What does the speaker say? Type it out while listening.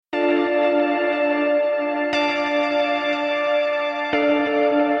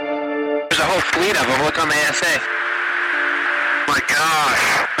fleet of them. Look on the ASA. My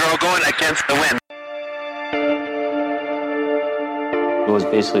gosh. They're all going against the wind. It was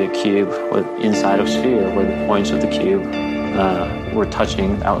basically a cube with inside of a sphere where the points of the cube were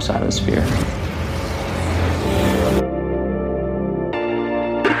touching outside of the sphere.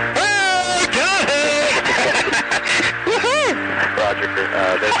 Roger.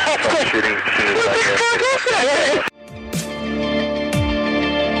 There's troubleshooting.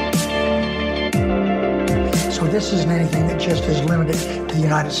 So this isn't anything that just is limited to the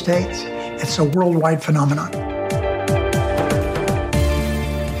United States. It's a worldwide phenomenon.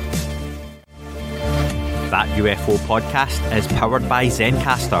 That UFO podcast is powered by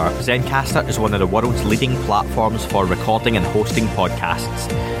Zencastr. Zencastr is one of the world's leading platforms for recording and hosting podcasts.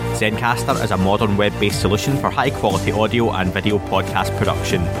 Zencastr is a modern web-based solution for high-quality audio and video podcast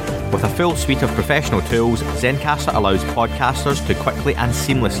production. With a full suite of professional tools, Zencastr allows podcasters to quickly and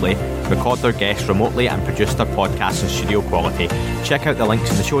seamlessly record their guests remotely and produce their podcasts in studio quality. Check out the links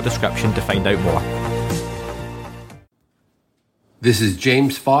in the show description to find out more. This is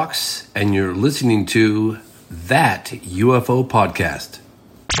James Fox, and you're listening to That UFO Podcast.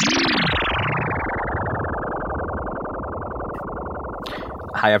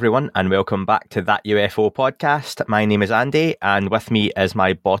 Hi everyone, and welcome back to That UFO Podcast. My name is Andy, and with me is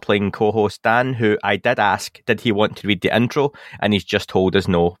my bottling co-host Dan, who I did ask, did he want to read the intro? And he's just told us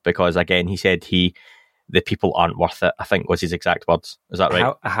no, because again, he said the people aren't worth it, I think was his exact words. Is that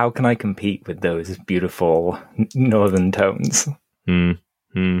right? How can I compete with those beautiful northern tones?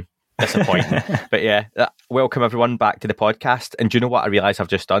 Disappointing. But yeah, welcome everyone back to the podcast. And do you know what I realise I've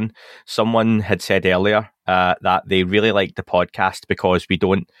just done? Someone had said earlier that they really like the podcast because we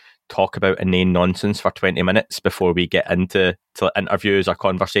don't talk about inane nonsense for 20 minutes before we get into interviews or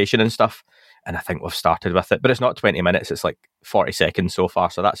conversation and stuff. And I think we've started with it. But it's not 20 minutes, it's like 40 seconds so far,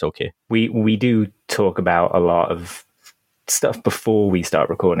 so that's okay. We do talk about a lot of stuff before we start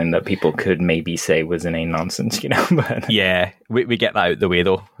recording that people could maybe say was inane nonsense, you know. But yeah, we get that out the way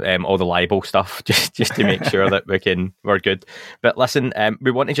though, all the libel stuff, just to make sure that we're good. But listen,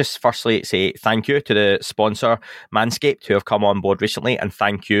 we want to just firstly say thank you to the sponsor Manscaped, who have come on board recently, and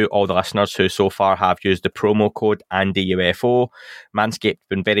thank you all the listeners who so far have used the promo code AndyUFO. Manscaped have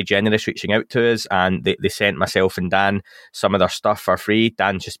been very generous reaching out to us, and they sent myself and Dan some of their stuff for free.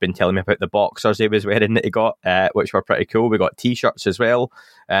 Dan's just been telling me about the boxers he was wearing that he got, which were pretty cool. We got t-shirts as well,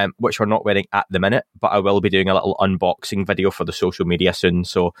 which we're not wearing at the minute, but I will be doing a little unboxing video for the social media soon,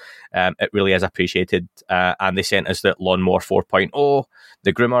 so it really is appreciated. And they sent us the Lawnmower 4.0,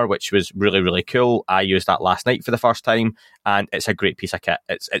 the groomer, which was really, really cool. I used that last night for the first time, and it's a great piece of kit.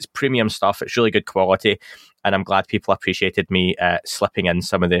 It's premium stuff, it's really good quality, and I'm glad people appreciated me slipping in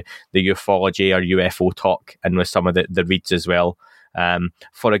some of the ufology or UFO talk and with some of the reads as well.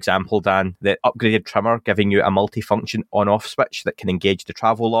 For example, Dan, the upgraded trimmer giving you a multifunction on-off switch that can engage the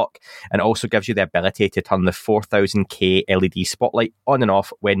travel lock, and also gives you the ability to turn the 4000K LED spotlight on and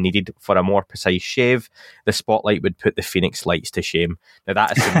off when needed for a more precise shave. The spotlight would put the Phoenix lights to shame. Now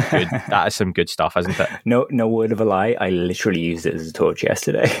that is some good, that is some good stuff, isn't it? No word of a lie, I literally used it as a torch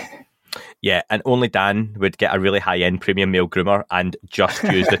yesterday. Yeah, and only Dan would get a really high-end premium male groomer and just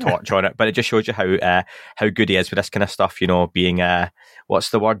use the torch on it. But it just shows you how good he is with this kind of stuff, you know, being, what's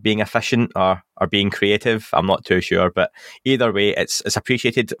the word, being efficient or being creative? I'm not too sure. But either way, it's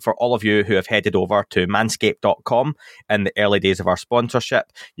appreciated for all of you who have headed over to manscaped.com in the early days of our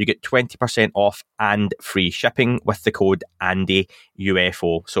sponsorship. You get 20% off and free shipping with the code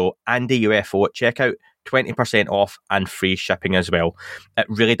AndyUFO. So AndyUFO at checkout. 20% off and free shipping as well. It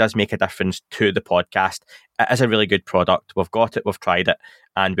really does make a difference to the podcast. It is a really good product. We've got it, we've tried it,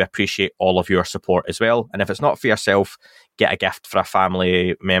 and we appreciate all of your support as well. And if it's not for yourself, get a gift for a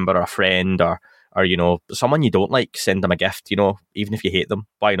family member or a friend or you know, someone you don't like, send them a gift, you know, even if you hate them.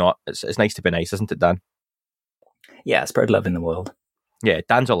 Why not? It's nice to be nice, isn't it, Dan? Yeah, spread love in the world. Yeah,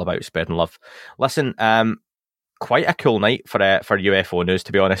 Dan's all about spreading love. Listen, quite a cool night for UFO news,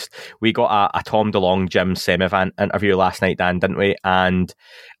 to be honest. We got a Tom DeLonge Jim Semivan interview last night, Dan, didn't we? And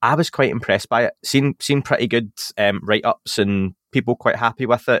I was quite impressed by it. Seen pretty good write-ups and people quite happy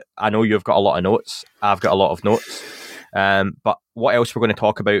with it. I know you've got a lot of notes. I've got a lot of notes. But what else we're going to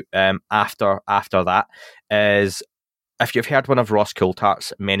talk about after that is, if you've heard one of Ross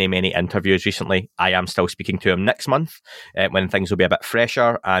Coulthart's many, many interviews recently, I am still speaking to him next month when things will be a bit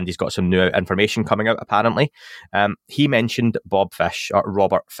fresher, and he's got some new information coming out, apparently. He mentioned Bob Fish, or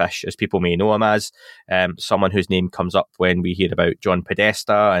Robert Fish, as people may know him as, someone whose name comes up when we hear about John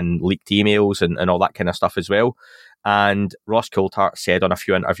Podesta and leaked emails and all that kind of stuff as well. And Ross Coulthart said on a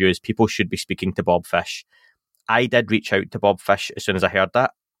few interviews, people should be speaking to Bob Fish. I did reach out to Bob Fish as soon as I heard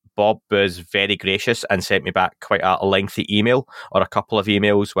that. Bob was very gracious and sent me back quite a lengthy email, or a couple of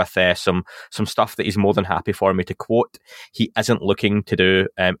emails, with some stuff that he's more than happy for me to quote. He isn't looking to do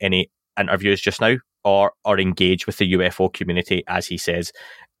any interviews just now, or engage with the UFO community, as he says.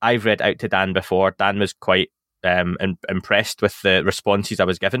 I've read out to Dan before. Dan was quite impressed with the responses I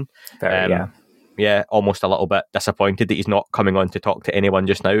was given. Yeah, almost a little bit disappointed that he's not coming on to talk to anyone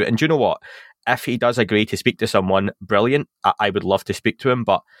just now. And do you know what? If he does agree to speak to someone, brilliant. I would love to speak to him,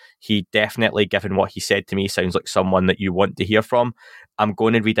 but he definitely, given what he said to me, sounds like someone that you want to hear from. I'm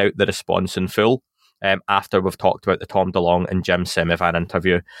going to read out the response in full after we've talked about the Tom DeLonge and Jim Semivan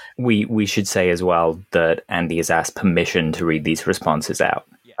interview. We should say as well that Andy has asked permission to read these responses out.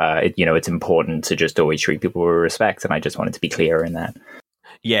 It's important to just always treat people with respect, and I just wanted to be clear in that.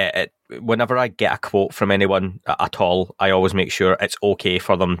 Yeah, whenever I get a quote from anyone at all, I always make sure it's okay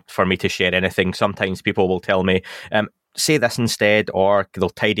for me to share anything. Sometimes people will tell me, say this instead, or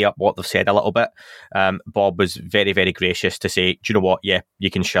they'll tidy up what they've said a little bit. Bob was very, very gracious to say, do you know what? Yeah, you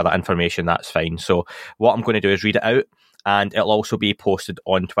can share that information. That's fine. So what I'm going to do is read it out, and it'll also be posted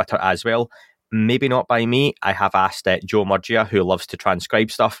on Twitter as well. Maybe not by me. I have asked Joe Murgia, who loves to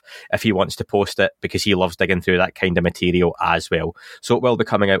transcribe stuff, if he wants to post it, because he loves digging through that kind of material as well. So it will be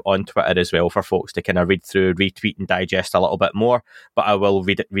coming out on Twitter as well for folks to kind of read through, retweet and digest a little bit more, but I will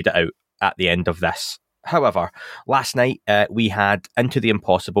read it out at the end of this. However, last night we had Into the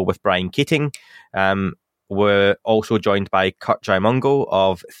Impossible with Brian Keating. We're also joined by Kurt Jaimungo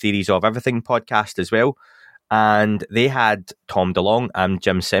of Theories of Everything podcast as well. And they had Tom DeLonge and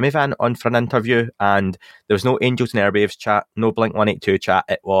Jim Semivan on for an interview, and there was no Angels and Airwaves chat, no Blink 182 chat.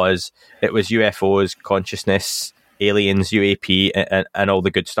 It was UFOs, consciousness, aliens, UAP, and all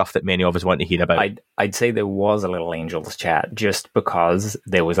the good stuff that many of us want to hear about. I'd say there was a little Angels chat, just because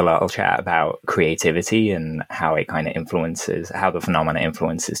there was a little chat about creativity and how it kind of influences, how the phenomena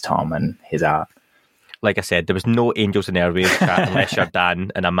influences Tom and his art. Like I said, there was no Angels and Airwaves chat unless you're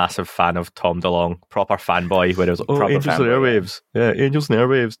Dan and a massive fan of Tom DeLonge, proper fanboy, where it was like, oh, Angels and Airwaves. Yeah, Angels and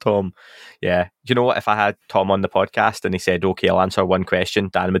Airwaves, Tom. Yeah. Do you know what? If I had Tom on the podcast and he said, okay, I'll answer one question,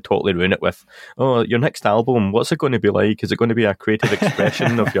 Dan would totally ruin it with, oh, your next album, what's it going to be like? Is it going to be a creative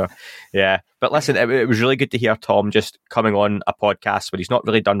expression of your... Yeah. But listen, it was really good to hear Tom just coming on a podcast where he's not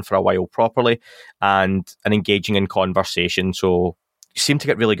really done for a while properly, and engaging in conversation. So... you seem to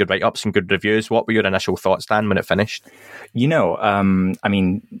get really good write-ups and good reviews. What were your initial thoughts, Dan, when it finished? I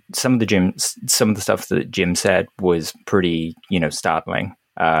mean, some of the stuff that Jim said was pretty, startling.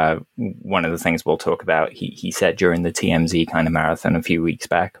 One of the things we'll talk about, he said during the TMZ kind of marathon a few months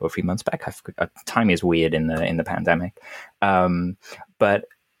back. I forgot, time is weird in the pandemic. But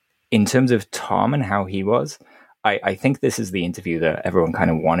in terms of Tom and how he was, I think this is the interview that everyone kind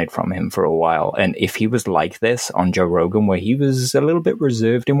of wanted from him for a while. And if he was like this on Joe Rogan, where he was a little bit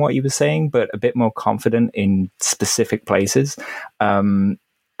reserved in what he was saying, but a bit more confident in specific places,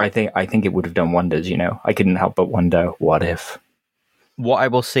 I think it would have done wonders. I couldn't help but wonder, what if? What I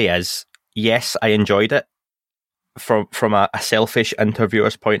will say is, yes, I enjoyed it from a selfish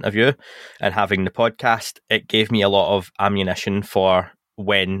interviewer's point of view, and having the podcast, it gave me a lot of ammunition for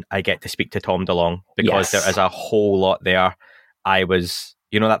when I get to speak to Tom DeLonge, because There is a whole lot there. I was,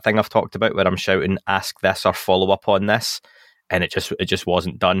 that thing I've talked about where I'm shouting, ask this or follow up on this, and it just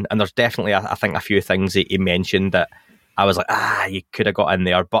wasn't done. And there's definitely, I think, a few things that he mentioned that I was like, you could have got in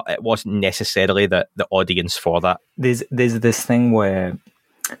there, but it wasn't necessarily the audience for that. There's this thing where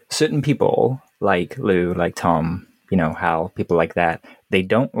certain people, like Lou, like Tom, Hal, people like that, they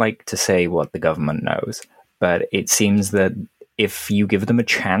don't like to say what the government knows, but it seems that if you give them a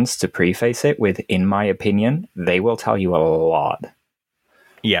chance to preface it with, in my opinion, they will tell you a lot.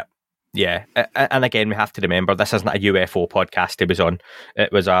 Yeah. And again, we have to remember, this isn't a UFO podcast he was on.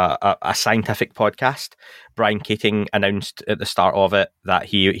 It was a scientific podcast. Brian Keating announced at the start of it that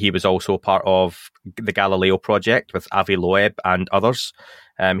he was also part of the Galileo project with Avi Loeb and others.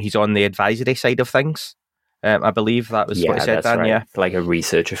 He's on the advisory side of things. I believe that was what he said, Dan. Right. Yeah, like a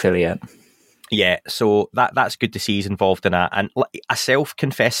research affiliate. Yeah, so that's good to see he's involved in that. And a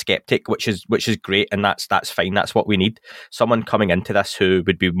self-confessed skeptic, which is great, and that's fine. That's what we need. Someone coming into this who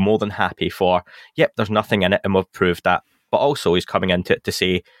would be more than happy for, yep, there's nothing in it, and we've proved that. But also he's coming into it to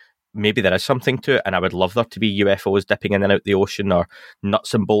say, maybe there is something to it, and I would love there to be UFOs dipping in and out the ocean, or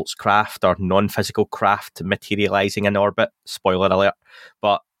nuts and bolts craft, or non-physical craft materializing in orbit. Spoiler alert.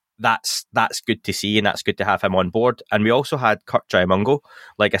 But that's good to see, and that's good to have him on board. And we also had Kurt Jaimungo,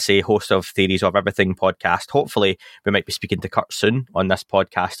 like I say, host of Theories of Everything podcast. Hopefully we might be speaking to Kurt soon on this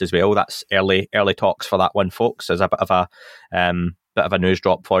podcast as well. That's early talks for that one, folks, as a bit of a news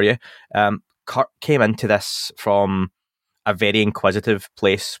drop for you. Kurt came into this from a very inquisitive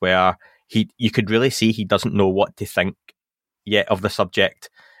place where you could really see he doesn't know what to think yet of the subject.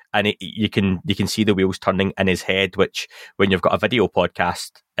 And you can see the wheels turning in his head, which when you've got a video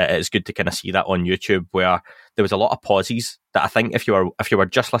podcast, it's good to kind of see that on YouTube, where there was a lot of pauses that I think if you were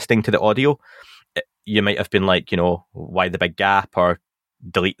just listening to the audio, you might have been like, why the big gap, or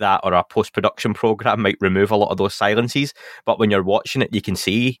delete that, or a post-production program might remove a lot of those silences. But when you're watching it, you can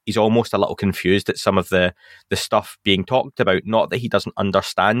see he's almost a little confused at some of the stuff being talked about. Not that he doesn't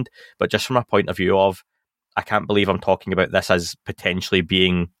understand, but just from a point of view of, I can't believe I'm talking about this as potentially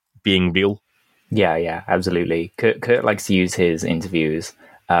being real. Yeah, absolutely. Kurt likes to use his interviews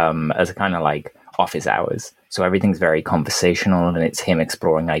as a kind of like office hours. So everything's very conversational, and it's him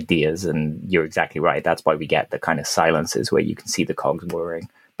exploring ideas. And you're exactly right. That's why we get the kind of silences where you can see the cogs whirring.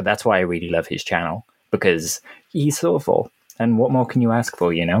 But that's why I really love his channel, because he's thoughtful. And what more can you ask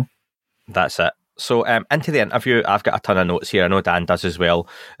for, That's it. So into the interview, I've got a ton of notes here. I know Dan does as well.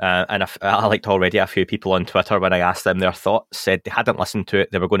 And I liked already a few people on Twitter, when I asked them their thoughts, said they hadn't listened to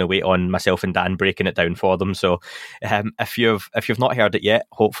it. They were going to wait on myself and Dan breaking it down for them. So if you've not heard it yet,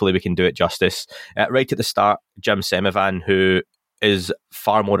 hopefully we can do it justice. Right at the start, Jim Semivan, who is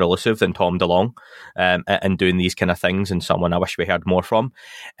far more elusive than Tom DeLonge in doing these kind of things, and someone I wish we heard more from.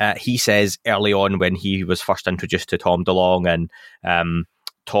 He says early on, when he was first introduced to Tom DeLonge, and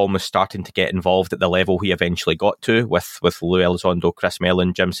Tom was starting to get involved at the level he eventually got to with Lou Elizondo, Chris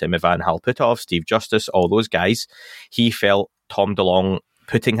Mellon, Jim Semivan, Hal Puthoff, Steve Justice, all those guys. He felt Tom DeLonge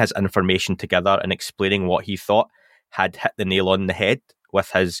putting his information together and explaining what he thought had hit the nail on the head with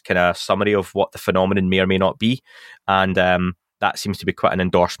his kind of summary of what the phenomenon may or may not be. And that seems to be quite an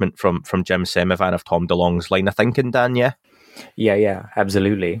endorsement from Jim Semivan of Tom DeLonge's line of thinking, Dan, yeah? Yeah,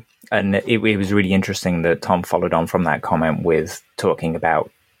 absolutely. And it was really interesting that Tom followed on from that comment with talking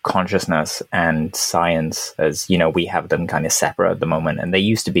about consciousness and science as, we have them kind of separate at the moment, and they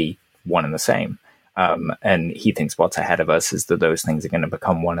used to be one and the same. And he thinks what's ahead of us is that those things are going to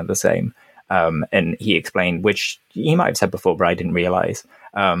become one and the same. And he explained, which he might have said before, but I didn't realize,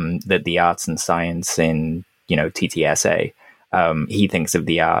 that the arts and science in, TTSA, he thinks of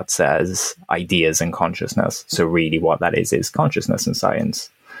the arts as ideas and consciousness. So really what that is consciousness and science.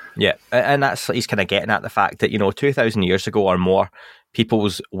 Yeah, and he's kind of getting at the fact that, 2,000 years ago or more,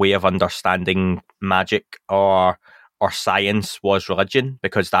 people's way of understanding magic or science was religion,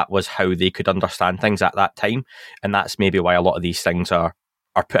 because that was how they could understand things at that time. And that's maybe why a lot of these things are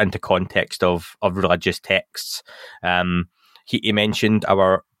put into context of religious texts. He mentioned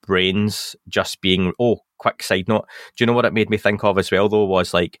our brains just being, quick side note, do you know what it made me think of as well, though,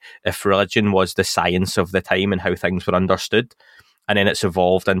 was like, if religion was the science of the time and how things were understood, and then it's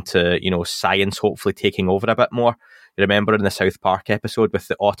evolved into, science hopefully taking over a bit more. You remember in the South Park episode with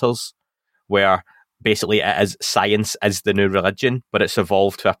the otters, where basically it is science is the new religion, but it's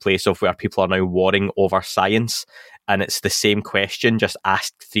evolved to a place of where people are now warring over science, and it's the same question just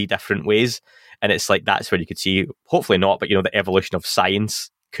asked three different ways. And it's like, that's where you could see, hopefully not, but the evolution of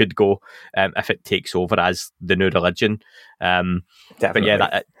science could go if it takes over as the new religion. But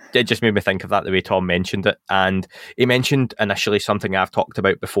yeah, it just made me think of that, the way Tom mentioned it. And he mentioned initially something I've talked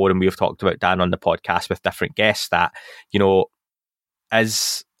about before, and we've talked about, Dan, on the podcast with different guests, that,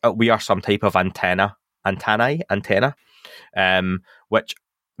 as we are some type of antenna, which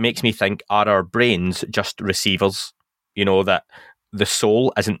makes me think, are our brains just receivers? That the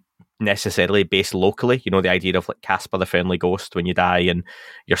soul isn't necessarily based locally. The idea of like Casper the Friendly Ghost, when you die and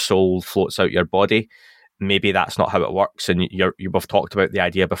your soul floats out your body. Maybe that's not how it works, and you've talked about the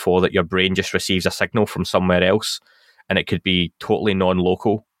idea before that your brain just receives a signal from somewhere else, and it could be totally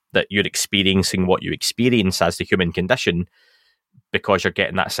non-local, that you're experiencing what you experience as the human condition because you're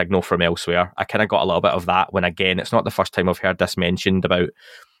getting that signal from elsewhere. I kind of got a little bit of that when, again, it's not the first time I've heard this mentioned about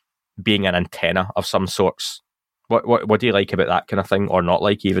being an antenna of some sorts. What do you like about that kind of thing, or not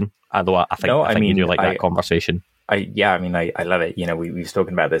like, even? Although I think you do like that conversation. I love it. We've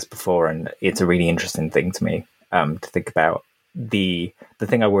spoken about this before, and it's a really interesting thing to me to think about. The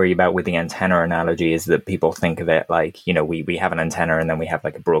thing I worry about with the antenna analogy is that people think of it like, we have an antenna and then we have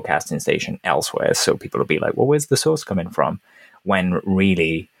like a broadcasting station elsewhere. So people will be like, well, where's the source coming from? When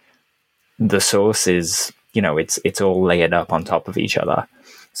really the source is, it's all layered up on top of each other.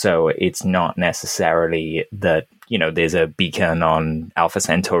 So it's not necessarily that, there's a beacon on Alpha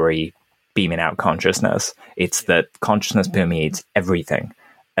Centauri beaming out consciousness. It's that consciousness permeates everything.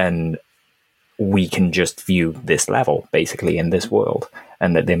 And we can just view this level, basically, in this world.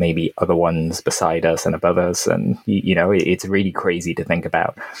 And that there may be other ones beside us and above us. And, it's really crazy to think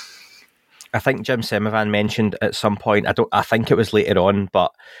about. I think Jim Semivan mentioned at some point, I think it was later on,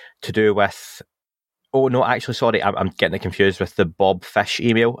 but to do with Oh, no, actually, sorry, I'm getting it confused with the Bob Fish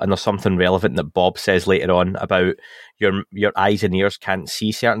email, and there's something relevant that Bob says later on about your eyes and ears can't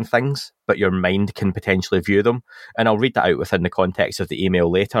see certain things, but your mind can potentially view them. And I'll read that out within the context of the email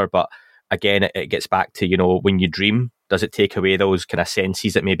later, but again, it gets back to, when you dream, does it take away those kind of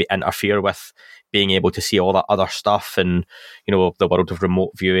senses that maybe interfere with being able to see all that other stuff and, the world of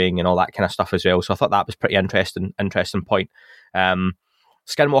remote viewing and all that kind of stuff as well. So I thought that was pretty interesting point.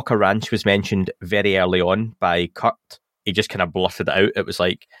 Skinwalker Ranch was mentioned very early on by Kurt. He just kind of blurted it out. It was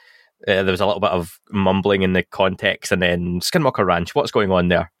like there was a little bit of mumbling in the context, and then Skinwalker Ranch, what's going on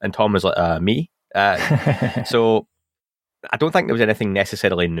there? And Tom was like, me? So I don't think there was anything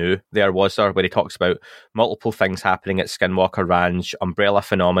necessarily new there, was there, where he talks about multiple things happening at Skinwalker Ranch, umbrella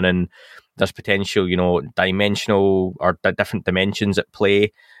phenomenon, there's potential, dimensional or different dimensions at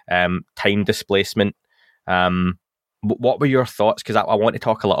play, time displacement. What were your thoughts? Because I want to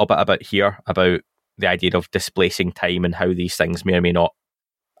talk a little bit about the idea of displacing time and how these things may or may not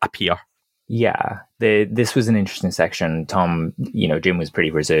appear. Yeah, this was an interesting section. Tom, Jim was pretty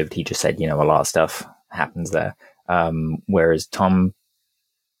reserved. He just said, a lot of stuff happens there. Whereas Tom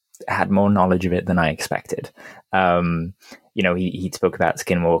had more knowledge of it than I expected. He spoke about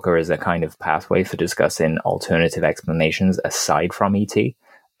Skinwalker as a kind of pathway for discussing alternative explanations aside from ET.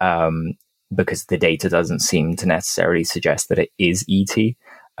 Because the data doesn't seem to necessarily suggest that it is ET.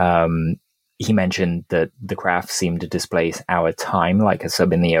 He mentioned that the craft seemed to displace our time like a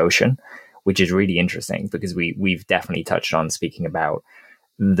sub in the ocean, which is really interesting because we've definitely touched on speaking about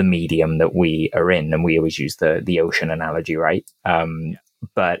the medium that we are in, and we always use the ocean analogy, right?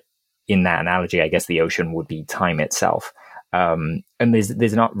 But in that analogy, I guess the ocean would be time itself. And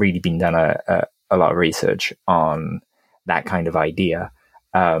there's not really been done a lot of research on that kind of idea.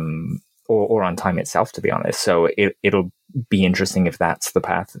 Or on time itself, to be honest. So it'll be interesting if that's the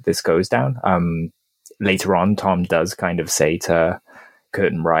path that this goes down. Later on, Tom does kind of say to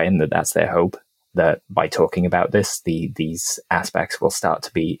Kurt and Ryan that that's their hope, that by talking about this, these aspects will start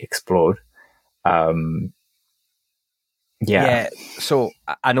to be explored. Yeah. So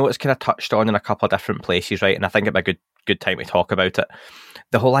I know it's kind of touched on in a couple of different places, right? And I think it'd be a good time to talk about it.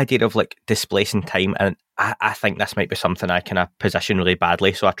 The whole idea of like displacing time, and I think this might be something I kind of position really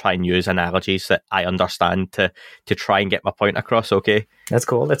badly, so I try and use analogies that I understand to try and get my point across. Okay, that's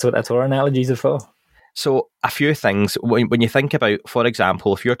cool. That's what our analogies are for. So a few things when you think about, for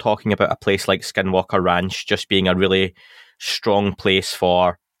example, if you're talking about a place like Skinwalker Ranch just being a really strong place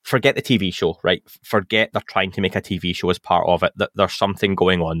forget the TV show, right? Forget they're trying to make a TV show as part of it. That there's something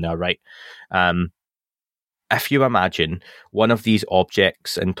going on there, right? If you imagine one of these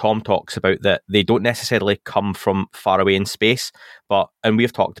objects, and Tom talks about that they don't necessarily come from far away in space, and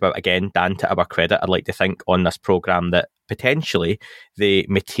we've talked about, again, Dan, to our credit, I'd like to think on this program that potentially they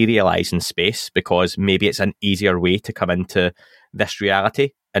materialize in space because maybe it's an easier way to come into this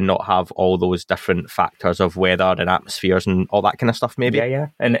reality and not have all those different factors of weather and atmospheres and all that kind of stuff, maybe. Yeah.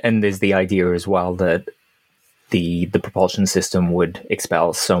 And there's the idea as well that the propulsion system would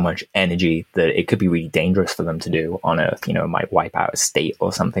expel so much energy that it could be really dangerous for them to do on Earth. It might wipe out a state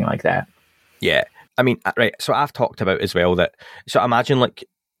or something like that. Yeah. I mean, right. So I've talked about as well that, so imagine like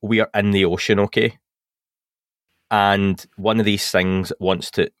we are in the ocean, okay? And one of these things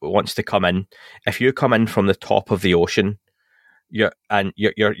wants to come in. If you come in from the top of the ocean, you're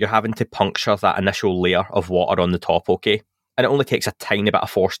having to puncture that initial layer of water on the top, okay? And it only takes a tiny bit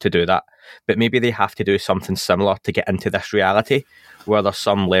of force to do that. But maybe they have to do something similar to get into this reality where there's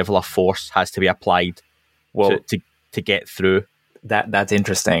some level of force has to be applied to get through. That's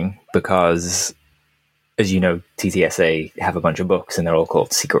interesting because, as you know, TTSA have a bunch of books and they're all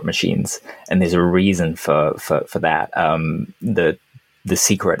called Secret Machines. And there's a reason for that. The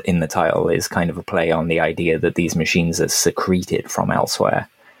secret in the title is kind of a play on the idea that these machines are secreted from elsewhere.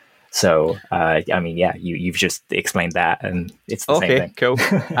 So, you've just explained that, and it's the same thing. Cool.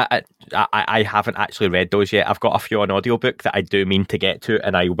 I haven't actually read those yet. I've got a few on audiobook that I do mean to get to,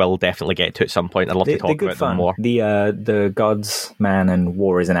 and I will definitely get to at some point. I'd love to talk about them more. The Gods, Man, and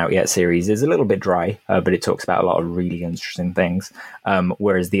War Isn't Out Yet series is a little bit dry, but it talks about a lot of really interesting things.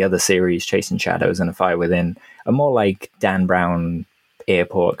 Whereas the other series, Chasing Shadows and A Fire Within, are more like Dan Brown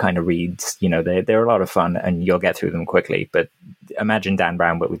Airport kind of reads. They're a lot of fun and you'll get through them quickly, but imagine Dan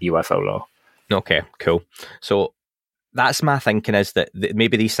Brown but with UFO lore. Okay, cool. So that's my thinking, is that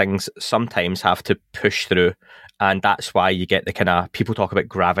maybe these things sometimes have to push through, and that's why you get the kind of, people talk about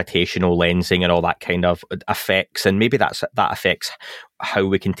gravitational lensing and all that kind of effects, and maybe that affects how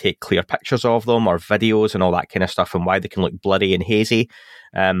we can take clear pictures of them or videos and all that kind of stuff, and why they can look blurry and hazy.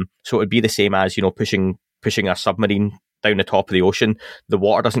 So it would be the same as, pushing a submarine down the top of the ocean, the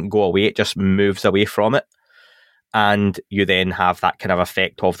water doesn't go away, it just moves away from it. And you then have that kind of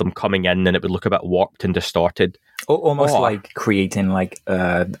effect of them coming in, and it would look a bit warped and distorted. Almost like creating like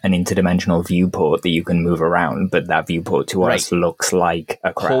an interdimensional viewport that you can move around, but that viewport to us looks like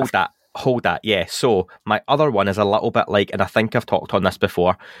a craft. Hold that, yeah. So my other one is a little bit like, and I think I've talked on this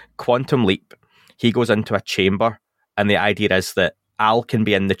before, Quantum Leap. He goes into a chamber, and the idea is that Al can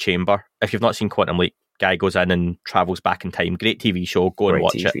be in the chamber. If you've not seen Quantum Leap, guy goes in and travels back in time. Great TV show. Go and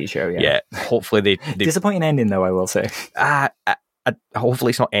watch it. Great TV show, yeah. Hopefully they disappointing ending though, I will say.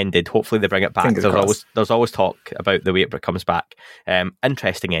 Hopefully it's not ended. Hopefully they bring it back. There's always talk about the way it comes back.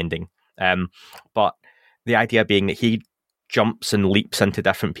 Interesting ending. But the idea being that he jumps and leaps into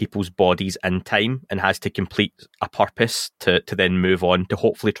different people's bodies in time and has to complete a purpose to then move on to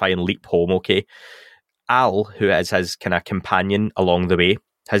hopefully try and leap home. Okay. Al, who is his kind of companion along the way,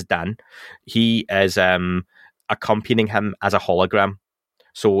 has done. He is accompanying him as a hologram.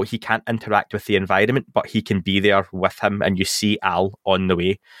 So he can't interact with the environment, but he can be there with him, and you see Al on the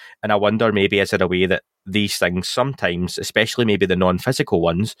way. And I wonder, maybe is it a way that these things sometimes, especially maybe the non-physical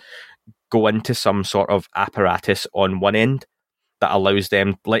ones, go into some sort of apparatus on one end that allows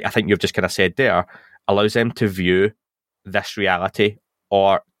them, like I think you've just kind of said there, allows them to view this reality,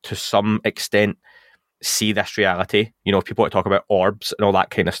 or to some extent see this reality. You know, people talk about orbs and all that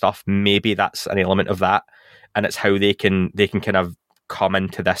kind of stuff. Maybe that's an element of that, and it's how they can kind of come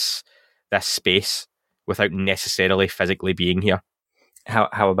into this space without necessarily physically being here.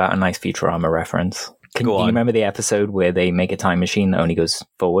 How about a nice Futurama reference? Can you remember the episode where they make a time machine that only goes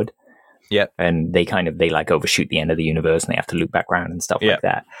forward? Yeah. And they like overshoot the end of the universe, and they have to loop back around and stuff like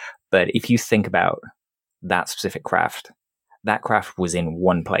that. But if you think about that specific craft, that craft was in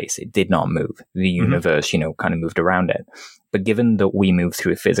one place. It did not move. The universe, kind of moved around it. But given that we move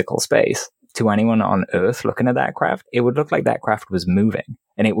through physical space, to anyone on Earth looking at that craft, it would look like that craft was moving.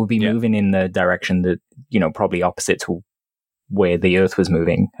 And it would be moving in the direction that, probably opposite to where the Earth was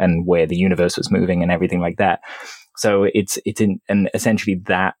moving and where the universe was moving and everything like that. So and essentially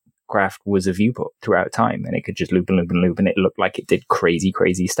that craft was a viewport throughout time, and it could just loop and loop and loop, and it looked like it did crazy,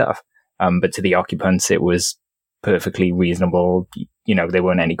 crazy stuff. But to the occupants, it was perfectly reasonable. There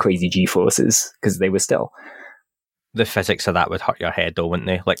weren't any crazy G-forces because they were still. The physics of that would hurt your head, though, wouldn't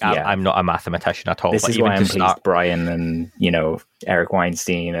they? Like, I'm not a mathematician at all. This is why I'm pleased Brian and, Eric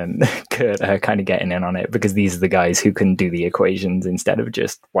Weinstein and Kurt are kind of getting in on it, because these are the guys who can do the equations instead of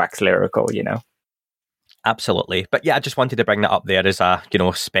just wax lyrical, Absolutely. But yeah, I just wanted to bring that up there as a,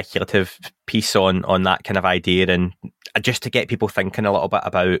 speculative piece on that kind of idea, and just to get people thinking a little bit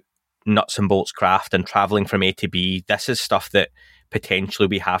about nuts and bolts craft and traveling from A to B. This is stuff that potentially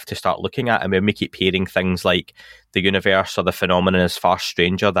we have to start looking at. And when we keep hearing things like the universe or the phenomenon is far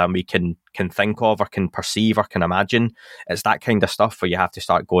stranger than we can think of or can perceive or can imagine, it's that kind of stuff where you have to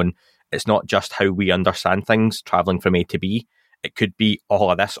start going, it's not just how we understand things traveling from A to B. It could be all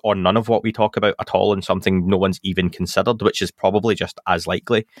of this or none of what we talk about at all, and something no one's even considered, which is probably just as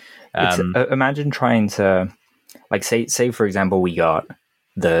likely. Imagine trying to, like, say for example, we got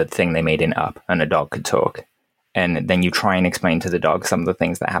the thing they made in Up and a dog could talk. And then you try and explain to the dog some of the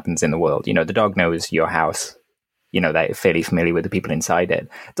things that happens in the world. The dog knows your house. They're fairly familiar with the people inside it.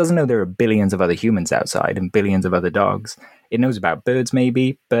 It doesn't know there are billions of other humans outside and billions of other dogs. It knows about birds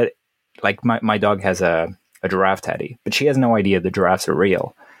maybe, but like my dog has a giraffe teddy, but she has no idea the giraffes are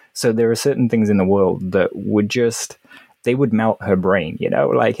real. So there are certain things in the world that they would melt her brain,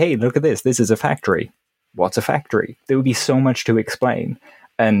 like, hey, look at this. This is a factory. What's a factory? There would be so much to explain.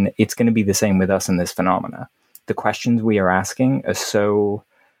 And it's going to be the same with us in this phenomena. The questions we are asking are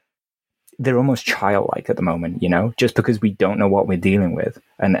they're almost childlike at the moment, just because we don't know what we're dealing with.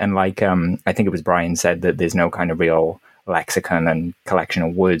 And like, I think it was Brian said that there's no kind of real lexicon and collection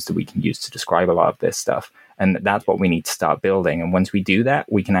of words that we can use to describe a lot of this stuff. And that's what we need to start building. And once we do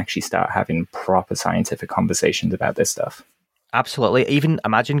that, we can actually start having proper scientific conversations about this stuff. Absolutely. Even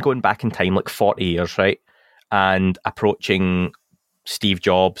imagine going back in time, like 40 years, right? And approaching Steve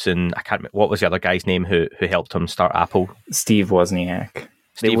Jobs and I can't remember, what was the other guy's name who helped him start Apple? Steve Wozniak.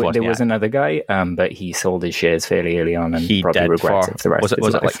 There was another guy, but he sold his shares fairly early on, and he probably regrets it for the rest of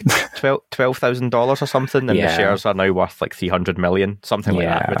his life. Was it like $12,000 or something? And the shares are now worth like 300 million, something like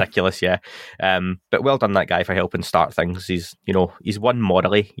that. Ridiculous, yeah. But well done that guy for helping start things. He's won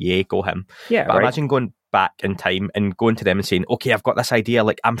morally, yay, go him. Yeah, but imagine going back in time and going to them and saying, okay, I've got this idea,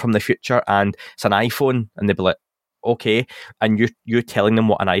 like I'm from the future and it's an iPhone, and they'd be like, okay, and you're telling them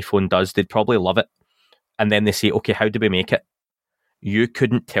what an iPhone does, they'd probably love it. And then they say, okay, how do we make it? You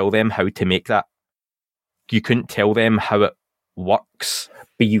couldn't tell them how to make that. You couldn't tell them how it works.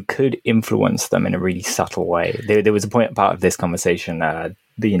 But you could influence them in a really subtle way. There was a part of this conversation,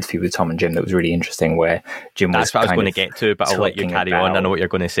 the interview with Tom and Jim, that was really interesting, where Jim That's what I was going to get to, but I'll let you carry on. I know what you're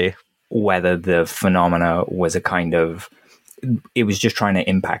going to say. Whether the phenomena was a kind of, it was just trying to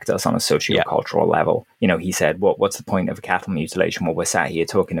impact us on a socio-cultural level. You know, he said, what's the point of a cattle mutilation? Well, we're sat here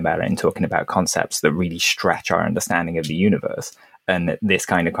talking about it and talking about concepts that really stretch our understanding of the universe. And this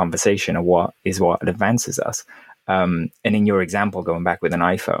kind of conversation is what advances us. And in your example, going back with an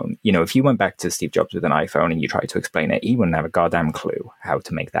iPhone, you know, if you went back to Steve Jobs with an iPhone and you tried to explain it, he wouldn't have a goddamn clue how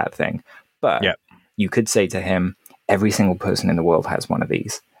to make that thing. But you could say to him, every single person in the world has one of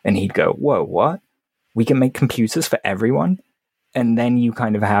these. And he'd go, whoa, what? We can make computers for everyone? And then you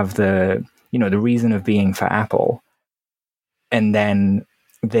kind of have the reason of being for Apple. And then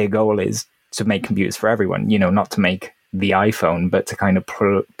their goal is to make computers for everyone, you know, not to make the iPhone, but to kind of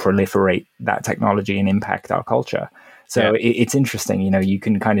proliferate that technology and impact our culture. So it's interesting, you know, you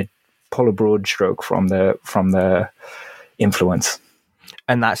can kind of pull a broad stroke from the influence.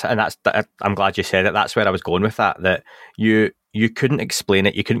 And that's I'm glad you said it. That's where I was going with that you couldn't explain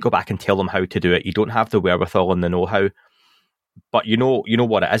it. You couldn't go back and tell them how to do it. You don't have the wherewithal and the know-how, but you know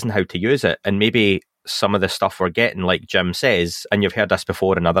what it is and how to use it. And maybe some of the stuff we're getting, like Jim says, and you've heard this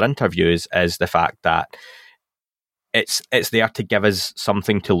before in other interviews, is the fact that it's there to give us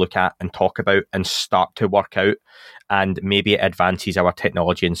something to look at and talk about and start to work out, and maybe it advances our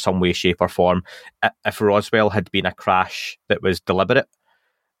technology in some way, shape or form. If Roswell had been a crash that was deliberate,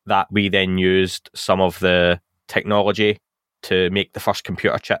 that we then used some of the technology to make the first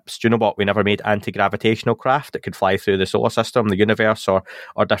computer chips. Do you know what? We never made anti-gravitational craft that could fly through the solar system, the universe, or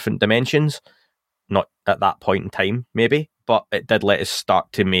different dimensions. Not at that point in time, maybe, but it did let us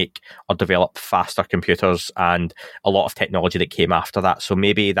start to make or develop faster computers and a lot of technology that came after that. So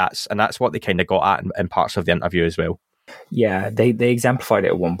maybe that's what they kind of got at in parts of the interview as well. Yeah, they exemplified it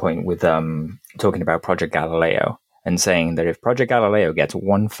at one point with talking about Project Galileo and saying that if Project Galileo gets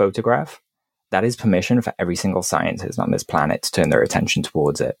one photograph, that is permission for every single scientist on this planet to turn their attention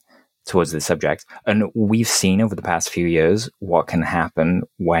towards the subject. And we've seen over the past few years what can happen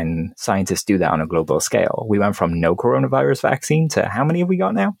when scientists do that on a global scale. We went from no coronavirus vaccine to how many have we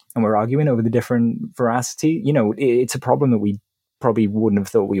got now? And we're arguing over the different veracity. You know, it's a problem that we probably wouldn't have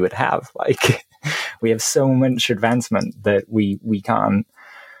thought we would have. Like, we have so much advancement that we can't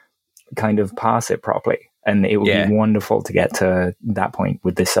kind of pass it properly. And it would be wonderful to get to that point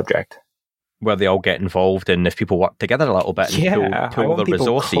with this subject, where they all get involved, and if people work together a little bit and pool the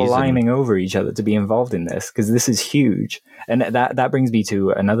resources. Climbing over each other to be involved in this, because this is huge. And that brings me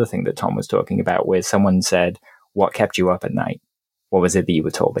to another thing that Tom was talking about, where someone said, what kept you up at night? What was it that you were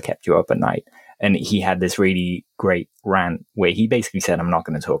told that kept you up at night? And he had this really great rant where he basically said, I'm not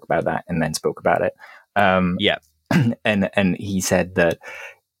going to talk about that, and then spoke about it. And he said that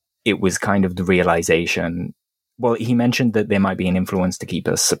it was kind of the realization. Well, he mentioned that there might be an influence to keep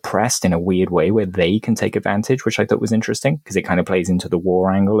us suppressed in a weird way where they can take advantage, which I thought was interesting because it kind of plays into the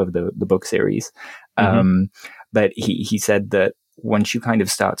war angle of the book series. Mm-hmm. But he said that once you kind of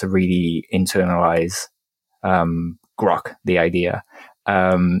start to really internalize grok, the idea,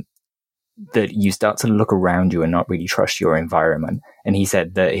 that you start to look around you and not really trust your environment. And he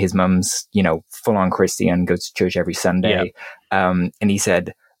said that his mum's, full on Christian, goes to church every Sunday. Yeah. And he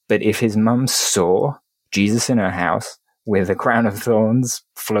said, but if his mum saw Jesus in her house with a crown of thorns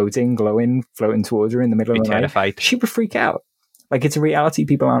floating towards her in the middle of the night, she would freak out. Like, it's a reality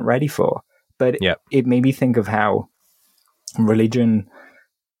people aren't ready for. But it made me think of how religion,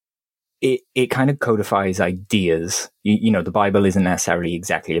 it kind of codifies ideas. The Bible isn't necessarily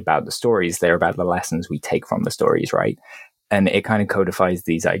exactly about the stories. They're about the lessons we take from the stories, right? And it kind of codifies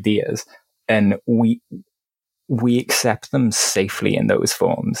these ideas. And we accept them safely in those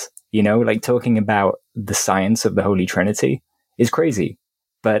forms. Like talking about the science of the Holy Trinity is crazy,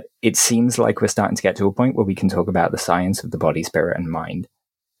 but it seems like we're starting to get to a point where we can talk about the science of the body, spirit, and mind.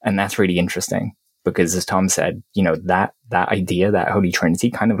 And that's really interesting because, as Tom said, that idea, that Holy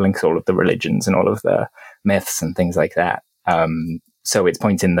Trinity kind of links all of the religions and all of the myths and things like that. So it's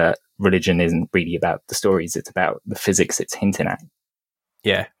pointing that religion isn't really about the stories. It's about the physics it's hinting at.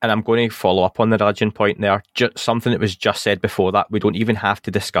 Yeah, and I'm going to follow up on the religion point there. Just something that was just said before that. We don't even have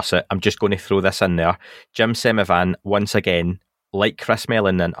to discuss it. I'm just going to throw this in there. Jim Semivan, once again, like Chris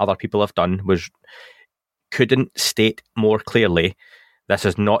Mellon and other people have done, couldn't state more clearly, this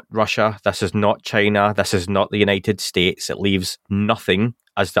is not Russia, this is not China, this is not the United States. It leaves nothing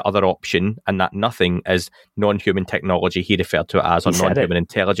as the other option, and that nothing is non-human technology. He referred to it as, or non-human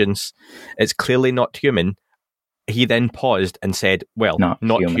intelligence. It's clearly not human. he then paused and said, well,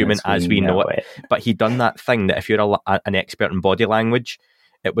 not human as we know it. But he'd done that thing that if you're an expert in body language,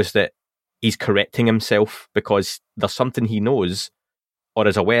 it was that he's correcting himself because there's something he knows or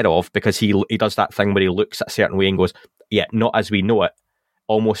is aware of, because he does that thing where he looks at a certain way and goes, yeah, not as we know it,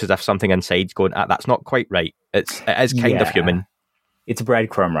 almost as if something inside's going, that's not quite right. It is kind of human. It's a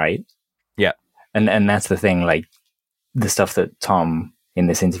breadcrumb, right? Yeah. And that's the thing, like, the stuff that Tom in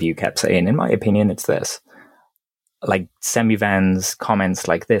this interview kept saying, in my opinion, it's this. Like, Semivan's comments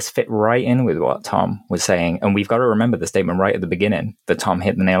like this fit right in with what Tom was saying. And we've got to remember the statement right at the beginning that Tom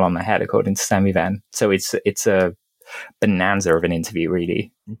hit the nail on the head, according to Semivan. So it's a bonanza of an interview,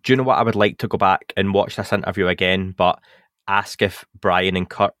 really. Do you know what? I would like to go back and watch this interview again, but ask if Brian and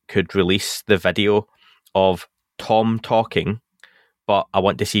Kurt could release the video of Tom talking, but I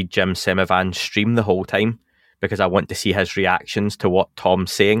want to see Jim Semivan stream the whole time, because I want to see his reactions to what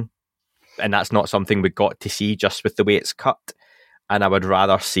Tom's saying. And that's not something we got to see just with the way it's cut. And I would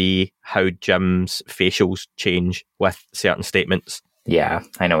rather see how Jim's facials change with certain statements. Yeah,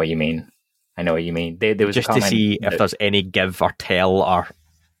 I know what you mean. There was just to see if there's any give or tell, or...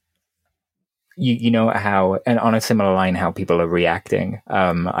 You know how, and on a similar line, how people are reacting.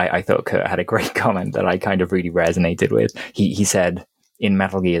 I thought Kurt had a great comment that I kind of really resonated with. He said, in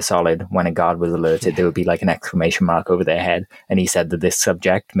Metal Gear Solid, when a guard was alerted, there would be like an exclamation mark over their head. And he said that this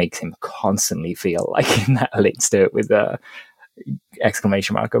subject makes him constantly feel like that relates to it with a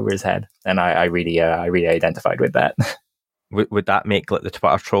exclamation mark over his head. And I really identified with that. Would that make like the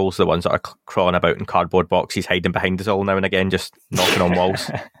Twitter trolls, the ones that are crawling about in cardboard boxes, hiding behind us all now and again, just knocking on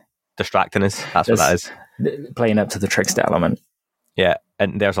walls, distracting us? That's what that is. Playing up to the trickster element. Yeah,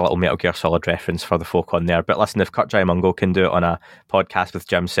 and there's a little Metal Gear Solid reference for the folk on there. But listen, if Kurt Jaimungo can do it on a podcast with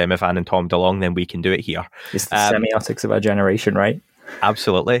Jim Semivan and Tom DeLonge, then we can do it here. It's the semiotics of our generation, right?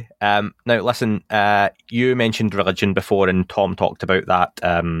 Absolutely. Now, listen, you mentioned religion before, and Tom talked about that,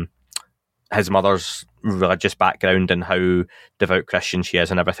 his mother's religious background and how devout Christian she is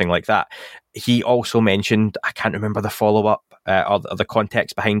and everything like that. He also mentioned, I can't remember the follow-up or the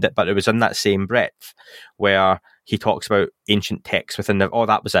context behind it, but it was in that same breath where he talks about ancient texts within that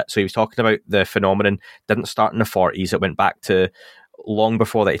was it. So he was talking about the phenomenon didn't start in the 40s. It went back to long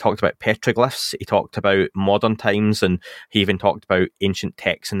before that. He talked about petroglyphs. He talked about modern times, and he even talked about ancient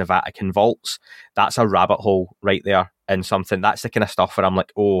texts in the Vatican vaults. That's a rabbit hole right there, and something that's the kind of stuff where I'm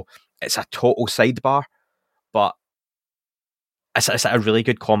like, oh, it's a total sidebar, but it's a really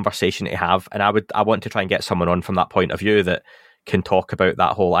good conversation to have. And I want to try and get someone on from that point of view that can talk about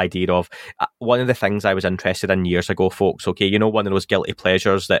that whole idea of one of the things I was interested in years ago, folks. Okay, you know, one of those guilty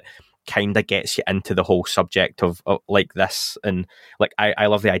pleasures that kind of gets you into the whole subject of like this, and like I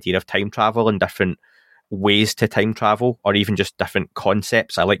love the idea of time travel and different ways to time travel, or even just different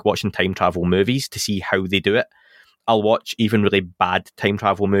concepts. I like watching time travel movies to see how they do it. I'll watch even really bad time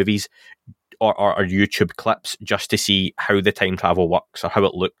travel movies or YouTube clips just to see how the time travel works or how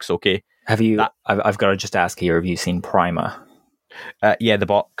it looks. Okay, have you? I've got to just ask here. Have you seen Primer? Yeah, the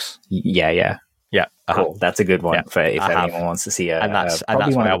box. Yeah. Cool. That's a good one for if anyone wants to see it. And that's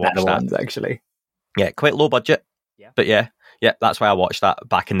why I watched that. Ones, actually. Yeah, quite low budget. Yeah, but yeah, that's why I watched that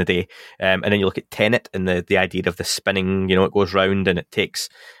back in the day. And then you look at Tenet and the idea of the spinning. You know, it goes round and it takes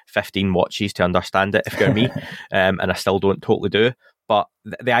 15 watches to understand it. If you're me, and I still don't totally do. But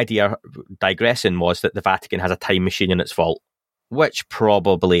the idea, digressing, was that the Vatican has a time machine in its vault, which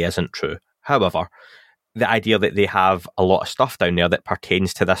probably isn't true. However, the idea that they have a lot of stuff down there that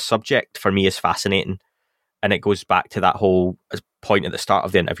pertains to this subject, for me, is fascinating. And it goes back to that whole point at the start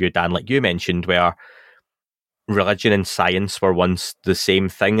of the interview, Dan, like you mentioned, where religion and science were once the same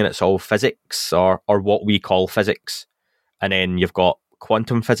thing, and it's all physics or what we call physics. And then you've got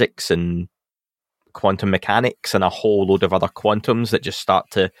quantum physics and quantum mechanics and a whole load of other quantums that just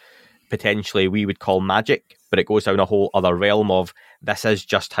start to potentially we would call magic, but it goes down a whole other realm of this is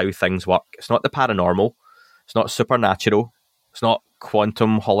just how things work. It's not the paranormal, it's not supernatural, it's not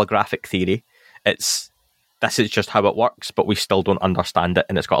quantum holographic theory. This is just how it works, but we still don't understand it,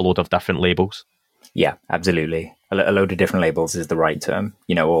 and it's got a load of different labels. Yeah, absolutely. A load of different labels is the right term.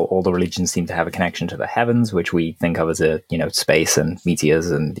 You know, all the religions seem to have a connection to the heavens, which we think of as space and meteors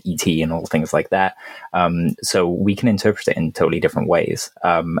and ET and all things like that. So we can interpret it in totally different ways.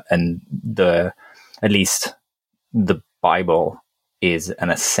 And at least the Bible is an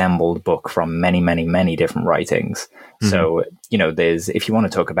assembled book from many, many, many different writings. Mm-hmm. So, if you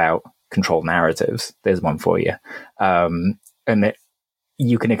want to talk about controlled narratives, there's one for you.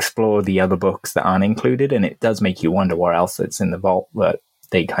 You can explore the other books that aren't included, and it does make you wonder what else is in the vault that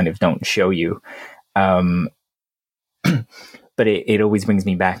they kind of don't show you. But it always brings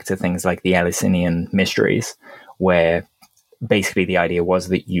me back to things like the Eleusinian mysteries, where basically the idea was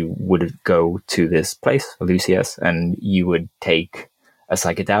that you would go to this place, Lucius, and you would take a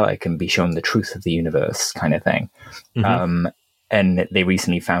psychedelic and be shown the truth of the universe, kind of thing. And they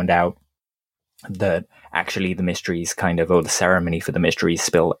recently found out that actually the mysteries or the ceremony for the mysteries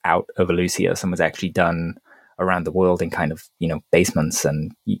spilled out of Lucius and was actually done around the world in kind of, basements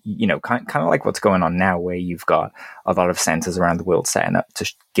and, kind of like what's going on now, where you've got a lot of centers around the world setting up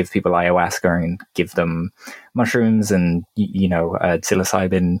to give people ayahuasca and give them mushrooms and,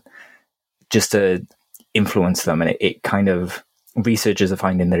 psilocybin just to influence them. And it kind of, researchers are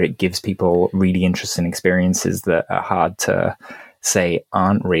finding that it gives people really interesting experiences that are hard to say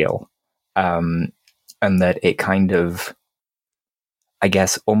aren't real. And that it kind of, I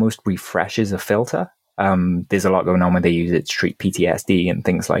guess, almost refreshes a filter. There's a lot going on when they use it to treat PTSD and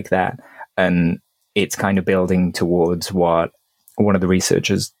things like that. And it's kind of building towards what one of the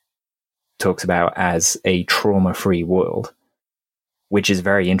researchers talks about as a trauma-free world, which is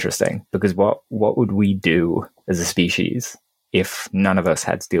very interesting, because what would we do as a species if none of us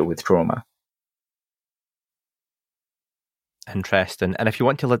had to deal with trauma? Interesting. And if you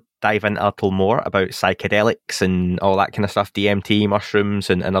want to dive in a little more about psychedelics and all that kind of stuff, DMT, mushrooms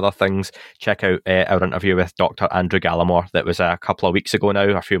and other things, check out our interview with Dr. Andrew Gallimore that was a couple of weeks ago now,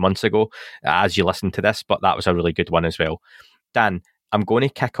 a few months ago, as you listen to this, but that was a really good one as well. Dan, I'm going to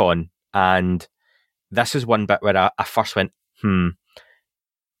kick on, and this is one bit where I first went,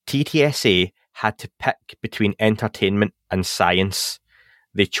 TTSA had to pick between entertainment and science.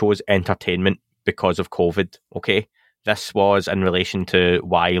 They chose entertainment because of COVID, okay? This was in relation to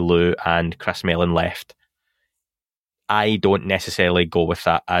why Lou and Chris Mellon left. I don't necessarily go with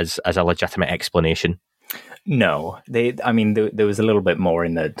that as a legitimate explanation. No, there was a little bit more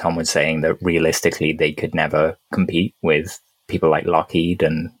in that Tom was saying that realistically they could never compete with people like Lockheed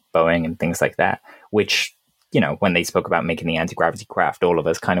and Boeing and things like that, which, when they spoke about making the anti-gravity craft, all of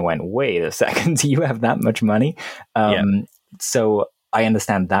us kind of went, wait a second, do you have that much money? So I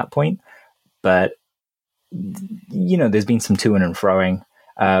understand that point, but there's been some to and froing,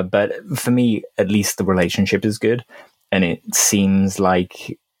 but for me, at least the relationship is good, and it seems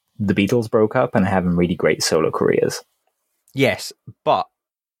like the Beatles broke up and are having really great solo careers. Yes, but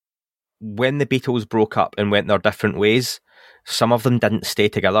when the Beatles broke up and went their different ways, some of them didn't stay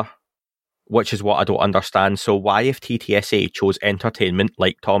together, which is what I don't understand. So why, if TTSA chose entertainment,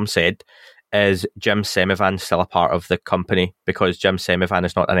 like Tom said, is Jim Semivan still a part of the company? Because Jim Semivan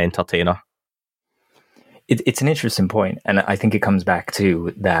is not an entertainer. It's an interesting point, and I think it comes back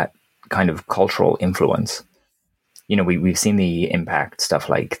to that kind of cultural influence. We've seen the impact stuff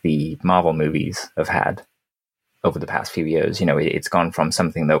like the Marvel movies have had over the past few years. It's gone from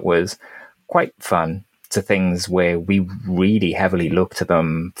something that was quite fun to things where we really heavily look to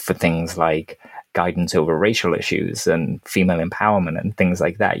them for things like guidance over racial issues and female empowerment and things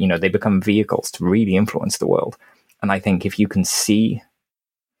like that. They become vehicles to really influence the world. And I think if you can see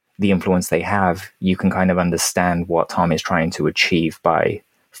the influence they have, you can kind of understand what Tom is trying to achieve by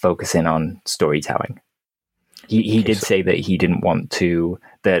focusing on storytelling. He did say that he didn't want to,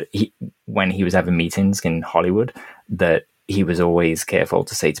 when he was having meetings in Hollywood, that he was always careful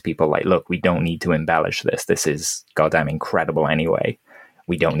to say to people like, look, we don't need to embellish this. This is goddamn incredible anyway.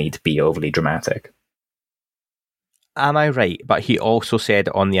 We don't need to be overly dramatic. Am I right? But he also said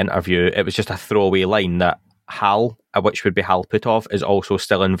on the interview, it was just a throwaway line, that Hal, which would be Hal Puthoff, is also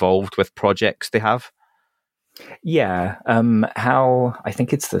still involved with projects they have. Yeah, Hal, I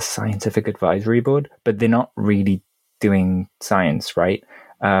think it's the Scientific Advisory Board, but they're not really doing science, right?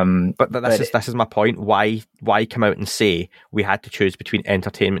 But this is my point. Why come out and say we had to choose between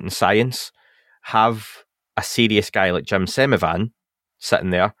entertainment and science? Have a serious guy like Jim Semivan sitting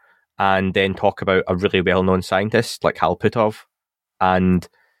there, and then talk about a really well-known scientist like Hal Puthoff, and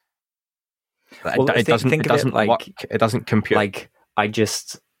it doesn't work. It doesn't compute. Like, I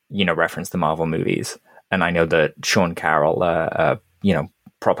just referenced the Marvel movies, and I know that Sean Carroll,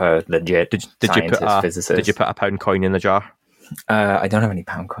 proper legit scientist, physicist. Did you put a pound coin in the jar? I don't have any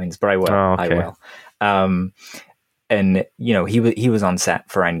pound coins, but I will. Oh, okay. I will. And he was on set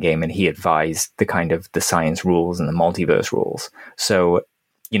for Endgame, and he advised the science rules and the multiverse rules. So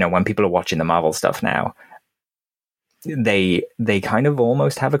when people are watching the Marvel stuff now, they kind of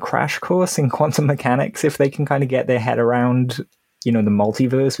almost have a crash course in quantum mechanics if they can kind of get their head around the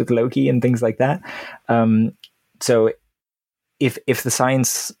multiverse with Loki and things like that. So if the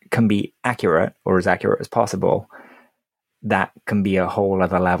science can be accurate, or as accurate as possible, that can be a whole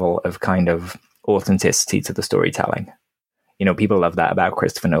other level of kind of authenticity to the storytelling. People love that about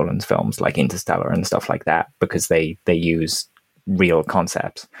Christopher Nolan's films like Interstellar and stuff like that, because they use real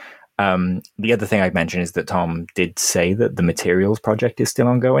concepts. The other thing I'd mention is that Tom did say that the materials project is still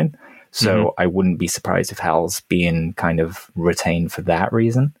ongoing. So I wouldn't be surprised if Hal's being kind of retained for that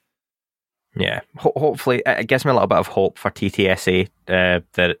reason. Yeah, hopefully it gives me a little bit of hope for TTSA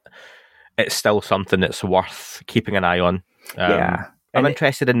that it's still something that's worth keeping an eye on. I'm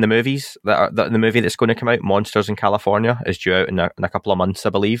interested in the movies the movie that's going to come out, Monsters in California, is due out in a couple of months, I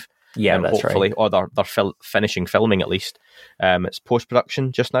believe. Yeah, that's hopefully, right. Or they're finishing filming at least. It's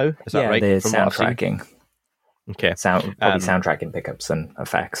post-production just now. Is that right? The soundtracking. Okay, probably soundtracking pickups and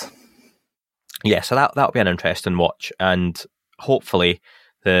effects. Yeah, so that'll be an interesting watch, and hopefully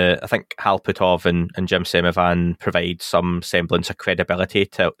I think Hal Putov and Jim Semivan provide some semblance of credibility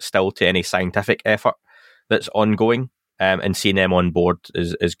to any scientific effort that's ongoing, and seeing them on board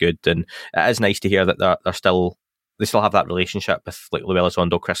is good. And it is nice to hear that they still have that relationship with like Louis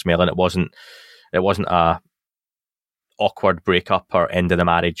Elizondo, Chris Mellon. It wasn't a awkward breakup or end of the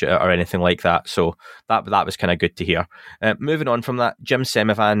marriage or anything like that. So that was kind of good to hear. Moving on from that, Jim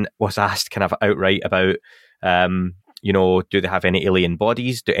Semivan was asked kind of outright about, do they have any alien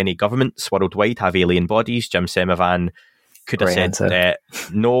bodies? Do any governments worldwide have alien bodies? Jim Semivan could have said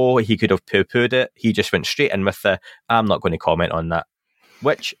no, he could have poo-pooed it. He just went straight in with I'm not going to comment on that.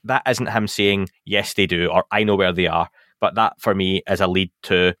 Which, that isn't him saying, yes, they do, or I know where they are. But that, for me, is a lead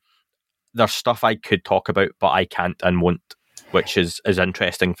to there's stuff I could talk about, but I can't and won't, which is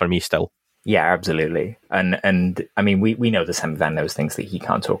interesting for me still. Yeah, absolutely. And I mean, we know that Semivan knows things that he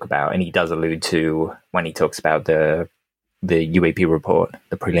can't talk about, and he does allude to, when he talks about the UAP report,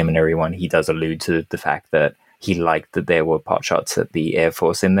 the preliminary one, he does allude to the fact that he liked that there were pot shots at the Air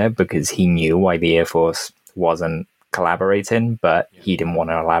Force in there because he knew why the Air Force wasn't collaborating, but he didn't want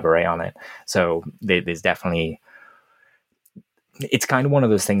to elaborate on it. So there's definitely... It's kind of one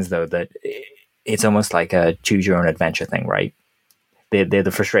of those things, though, that it's almost like a choose your own adventure thing, right? They're the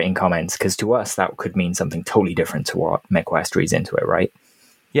frustrating comments, because to us, that could mean something totally different to what Mick West reads into it, right?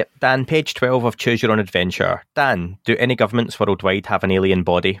 Yep. Dan, page 12 of Choose Your Own Adventure. Dan, do any governments worldwide have an alien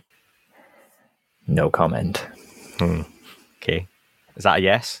body? No comment. Okay. Is that a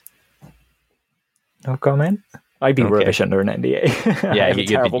yes? No comment? I'd be rubbish under an NDA. Yeah, you'd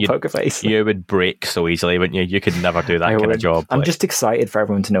terrible poker face. You would break so easily, wouldn't you? You could never do that kind of job. I'm just excited for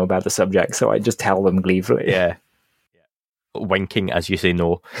everyone to know about the subject, so I just tell them gleefully. Yeah. Winking as you say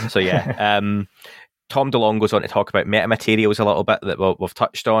no. So yeah. Tom DeLonge goes on to talk about metamaterials a little bit that we've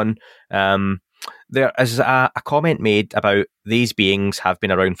touched on. There is a comment made about these beings have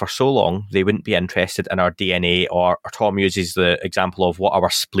been around for so long, they wouldn't be interested in our DNA, or Tom uses the example of what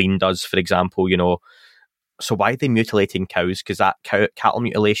our spleen does, for example, So why are they mutilating cows? Because that cattle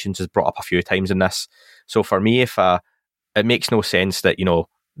mutilations is brought up a few times in this. So for me, it makes no sense that,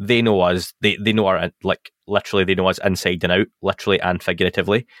 they know us, they know our, like, literally they know us inside and out, literally and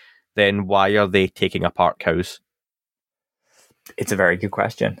figuratively. Then why are they taking apart cows? It's a very good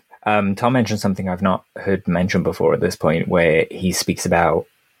question. Tom mentioned something I've not heard mentioned before at this point, where he speaks about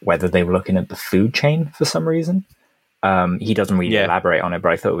whether they were looking at the food chain for some reason. He doesn't really elaborate on it,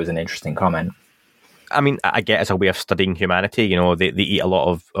 but I thought it was an interesting comment. I mean, I get it's a way of studying humanity. They eat a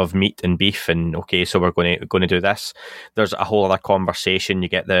lot of meat and beef, and okay, so we're going to do this. There's a whole other conversation. You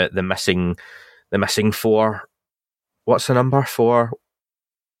get the missing 4. What's the number? 4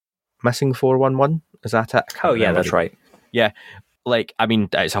 missing 411. Is that it? Oh yeah, that's right. Yeah, like, I mean,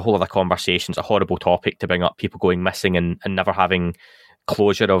 it's a whole other conversation. It's a horrible topic to bring up. People going missing and never having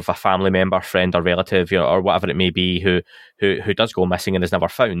closure of a family member, friend, or relative, or whatever it may be, who does go missing and is never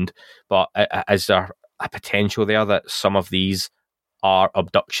found. But is there a potential there that some of these are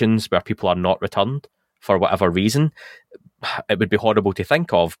abductions where people are not returned for whatever reason? It would be horrible to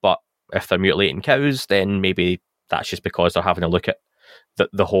think of, but if they're mutilating cows, then maybe that's just because they're having a look at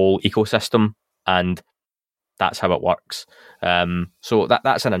the whole ecosystem, and that's how it works. So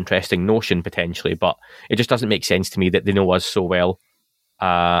that's an interesting notion potentially, but it just doesn't make sense to me that they know us so well,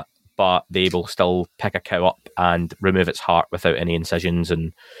 but they will still pick a cow up and remove its heart without any incisions,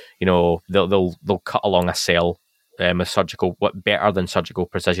 and they'll cut along a cell with better than surgical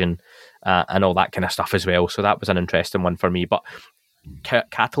precision, and all that kind of stuff as well. So that was an interesting one for me. But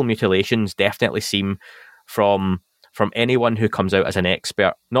cattle mutilations definitely seem from anyone who comes out as an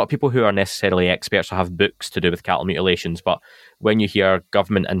expert, not people who are necessarily experts or have books to do with cattle mutilations, but when you hear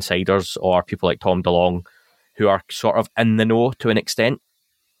government insiders or people like Tom DeLonge who are sort of in the know to an extent,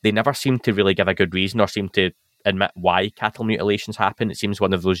 they never seem to really give a good reason or seem to admit why cattle mutilations happen. It seems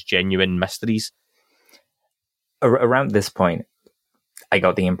one of those genuine mysteries. Around this point, I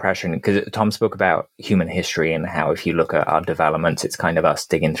got the impression, because Tom spoke about human history and how if you look at our developments, it's kind of us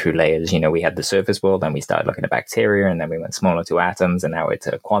digging through layers. We had the surface world, then we started looking at bacteria, and then we went smaller to atoms, and now it's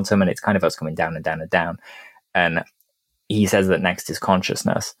a quantum, and it's kind of us coming down and down and down. And he says that next is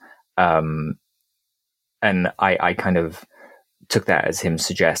consciousness. And I kind of took that as him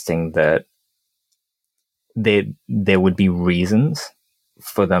suggesting that there would be reasons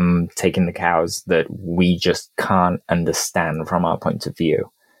for them taking the cows that we just can't understand from our point of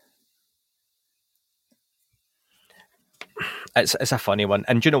view. It's a funny one,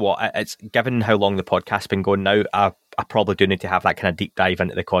 and do you know what? It's given how long the podcast's been going now, I probably do need to have that kind of deep dive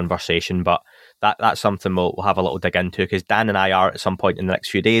into the conversation. But that's something we'll have a little dig into, because Dan and I are at some point in the next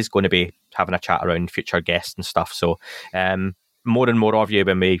few days going to be having a chat around future guests and stuff. So more and more of you,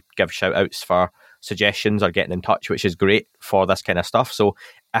 when we give shout outs for suggestions, are getting in touch, which is great for this kind of stuff. So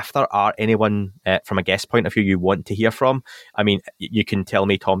if there are anyone from a guest point of view you want to hear from, I mean, you can tell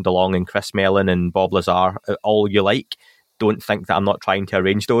me Tom DeLonge and Chris Mellon and Bob Lazar all you like. Don't think that I'm not trying to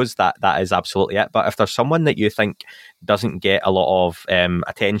arrange those. That is absolutely it. But if there's someone that you think doesn't get a lot of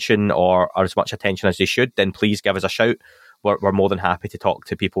attention or as much attention as they should, then please give us a shout. We're more than happy to talk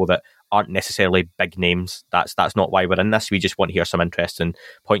to people that aren't necessarily big names. That's not why we're in this. We just want to hear some interesting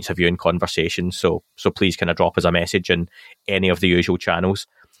points of view and conversations. So please kind of drop us a message in any of the usual channels.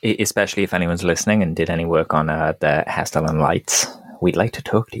 Especially if anyone's listening and did any work on the hairstyle and lights, we'd like to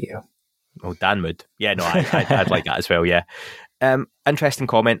talk to you. Oh, Dan would. Yeah, no, I'd like that as well, yeah. Interesting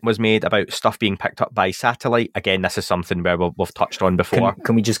comment was made about stuff being picked up by satellite. Again, this is something where we've touched on before.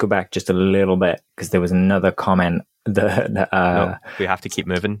 Can we just go back just a little bit? Because there was another comment that... no, we have to keep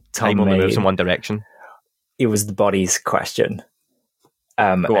moving. Time only moves in one direction. It was the bodies question.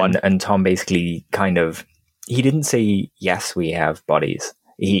 Go on. And Tom basically kind of... He didn't say, yes, we have bodies.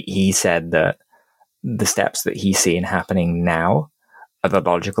 He said that the steps that he's seeing happening now are the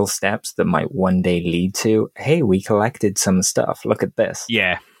logical steps that might one day lead to, hey, we collected some stuff. Look at this.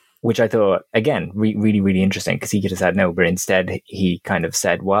 Yeah. Which I thought, again, really, really interesting, because he could have said no, but instead he kind of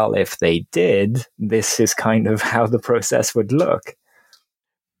said, well, if they did, this is kind of how the process would look.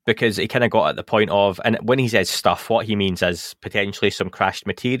 Because he kind of got at the point of, and when he says stuff, what he means is potentially some crashed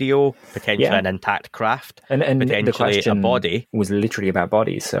material, potentially an intact craft, and potentially the question a body. Was literally about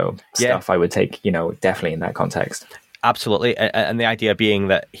bodies, so stuff I would take, definitely in that context. Absolutely, and the idea being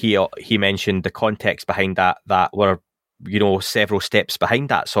that he mentioned the context behind that were, several steps behind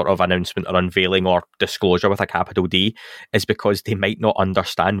that sort of announcement or unveiling or disclosure with a capital D is because they might not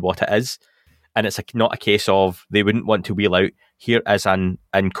understand what it is. And it's not a case of they wouldn't want to wheel out, here is an,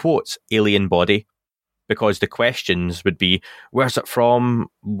 in quotes, alien body, because the questions would be, where's it from?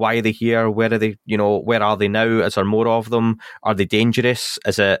 Why are they here? Where are they? Where are they now? Is there more of them? Are they dangerous?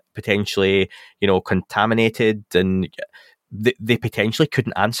 Is it potentially, contaminated? And they potentially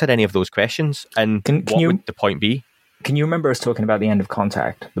couldn't answer any of those questions. And what would the point be? Can you remember us talking about The End of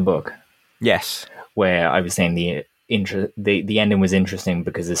Contact, the book? Yes. Where I was saying the ending was interesting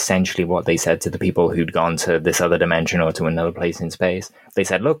because essentially what they said to the people who'd gone to this other dimension or to another place in space, they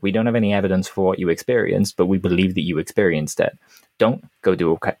said, look, we don't have any evidence for what you experienced, but we believe that you experienced it. Don't go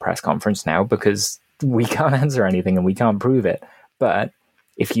do a press conference now because we can't answer anything and we can't prove it. But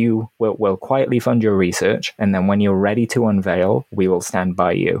if you will quietly fund your research, and then when you're ready to unveil, we will stand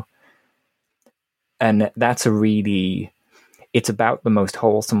by you. And that's it's about the most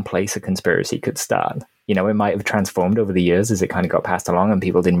wholesome place a conspiracy could start. It might have transformed over the years as it kind of got passed along and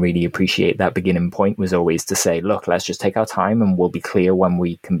people didn't really appreciate that beginning point was always to say, look, let's just take our time and we'll be clear when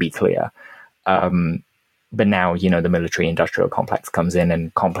we can be clear. But now, the military industrial complex comes in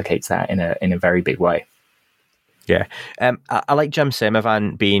and complicates that in a very big way. Yeah. I like Jim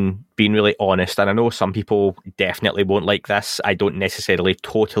Semivan being really honest, and I know some people definitely won't like this. I don't necessarily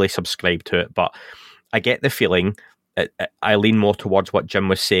totally subscribe to it, but I get the feeling, I lean more towards what Jim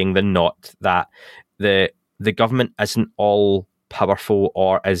was saying than not, that the government isn't all powerful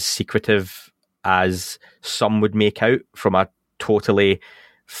or as secretive as some would make out from a totally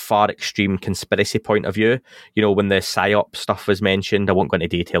far extreme conspiracy point of view. When the PSYOP stuff was mentioned, I won't go into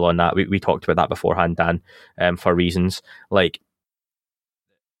detail on that. We talked about that beforehand, Dan, for reasons. Like,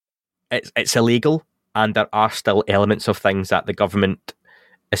 it's illegal, and there are still elements of things that the government,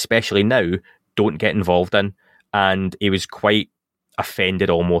 especially now, don't get involved in. And he was quite offended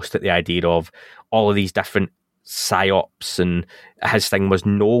almost at the idea of all of these different psyops, and his thing was,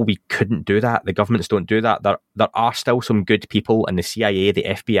 no, we couldn't do that. The governments don't do that. There are still some good people in the CIA, the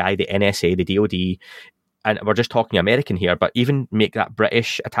FBI, the NSA, the DOD, and we're just talking American here, but even make that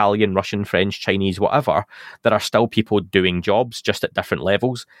British, Italian, Russian, French, Chinese, whatever, there are still people doing jobs just at different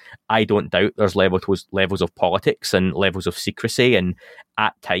levels. I don't doubt there's levels of politics and levels of secrecy and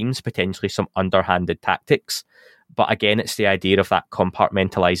at times potentially some underhanded tactics. But again, it's the idea of that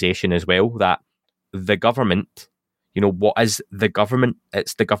compartmentalization as well, that the government, what is the government?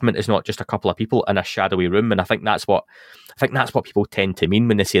 It's the government is not just a couple of people in a shadowy room. And I think that's what people tend to mean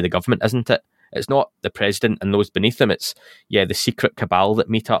when they say the government, isn't it? It's not the president and those beneath him. It's, the secret cabal that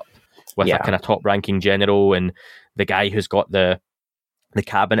meet up with a kind of top-ranking general and the guy who's got the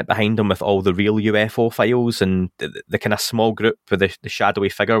cabinet behind him with all the real UFO files, and the kind of small group with the shadowy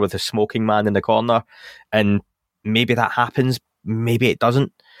figure with the smoking man in the corner. And maybe that happens, maybe it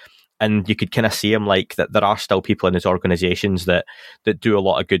doesn't. And you could kind of see him like that there are still people in his organisations that do a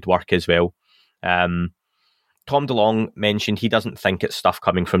lot of good work as well. Tom DeLonge mentioned he doesn't think it's stuff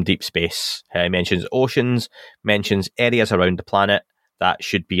coming from deep space. He mentions oceans, mentions areas around the planet that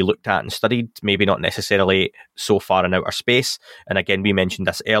should be looked at and studied, maybe not necessarily so far in outer space. And again, we mentioned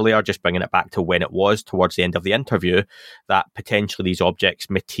this earlier, just bringing it back to when it was towards the end of the interview, that potentially these objects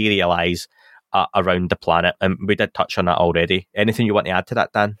materialise around the planet. And we did touch on that already. Anything you want to add to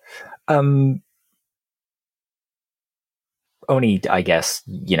that, Dan? Only, I guess,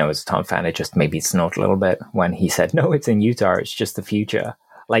 as a Tom fan, it just made me snort a little bit when he said, no, it's in Utah, it's just the future.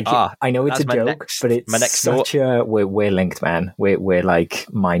 Like, I know it's a joke, but it's such a... We're linked, man. We're like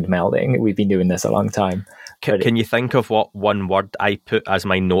mind melding. We've been doing this a long time. Can you think of what one word I put as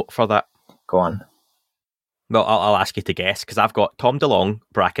my note for that? Go on. Well, I'll ask you to guess, because I've got Tom DeLonge,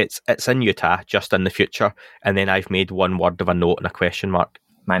 brackets, it's in Utah, just in the future, and then I've made one word of a note and a question mark.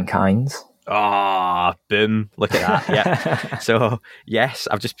 Mankind's. Boom. Look at that. Yeah. So, yes,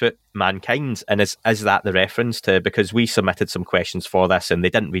 I've just put mankind's. And is that the reference to, because we submitted some questions for this and they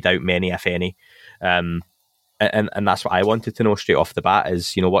didn't read out many, if any. And that's what I wanted to know straight off the bat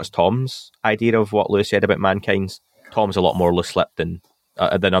is, what's Tom's idea of what Lou said about mankind's? Tom's a lot more loose-lipped than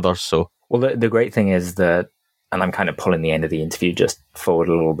others. So, well, the great thing is that, and I'm kind of pulling the end of the interview just forward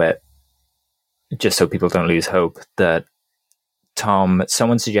a little bit, just so people don't lose hope, that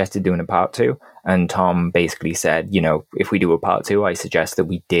someone suggested doing a part 2, and Tom basically said, if we do a part 2, I suggest that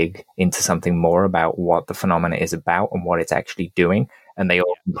we dig into something more about what the phenomena is about and what it's actually doing. And they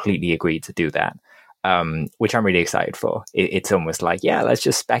all completely agreed to do that, which I'm really excited for. It's almost like, let's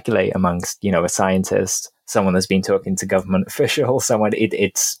just speculate amongst, a scientist, someone that's been talking to government officials, someone.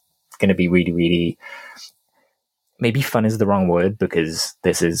 It's going to be really, really, maybe fun is the wrong word because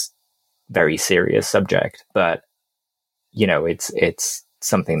this is very serious subject, but it's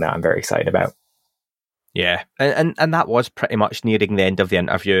something that I'm very excited about. Yeah, and that was pretty much nearing the end of the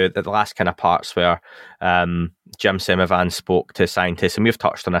interview. The last kind of parts where Jim Semivan spoke to scientists, and we've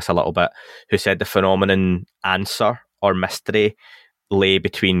touched on this a little bit, who said the phenomenon answer or mystery lay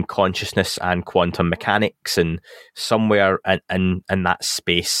between consciousness and quantum mechanics, and somewhere in that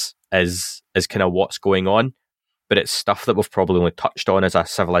space is kind of what's going on. But it's stuff that we've probably only touched on as a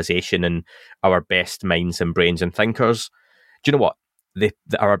civilization and our best minds and brains and thinkers. Do you know what?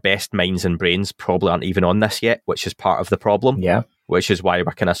 Our best minds and brains probably aren't even on this yet, which is part of the problem. Yeah. Which is why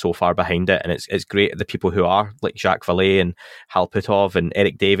we're kind of so far behind it. And it's great the people who are, like Jacques Vallée and Hal Puthoff and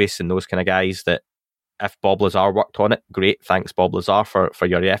Eric Davis and those kind of guys, that if Bob Lazar worked on it, great. Thanks, Bob Lazar, for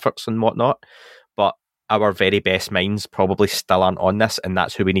your efforts and whatnot. But our very best minds probably still aren't on this, and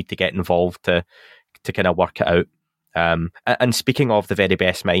that's who we need to get involved to kind of work it out. And speaking of the very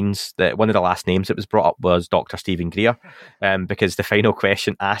best minds, one of the last names that was brought up was Dr. Stephen Greer, because the final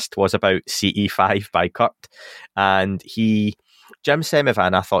question asked was about CE5 by Kurt, and Jim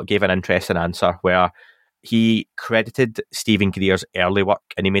Semivan, I thought, gave an interesting answer where he credited Stephen Greer's early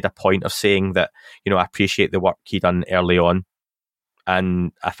work, and he made a point of saying that, I appreciate the work he done early on,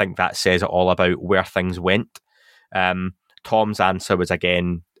 and I think that says it all about where things went. Tom's answer was,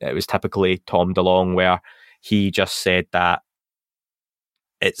 again, it was typically Tom DeLonge, where he just said that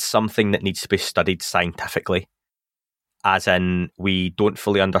it's something that needs to be studied scientifically, as in we don't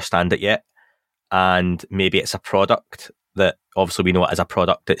fully understand it yet, and maybe it's a product that, obviously we know it as a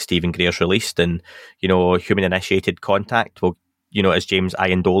product that Stephen Greer's released, and, human-initiated contact, well, as James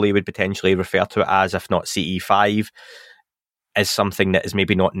Iandoli would potentially refer to it as, if not CE5, is something that is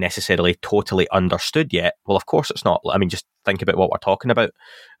maybe not necessarily totally understood yet. Well, of course it's not. I mean, just think about what we're talking about.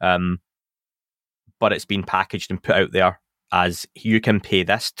 But it's been packaged and put out there as, you can pay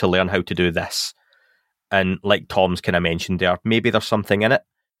this to learn how to do this. And like Tom's kind of mentioned there, maybe there's something in it,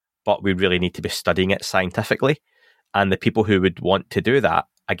 but we really need to be studying it scientifically. And the people who would want to do that,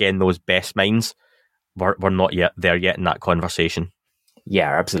 again, those best minds, we're not yet there yet in that conversation.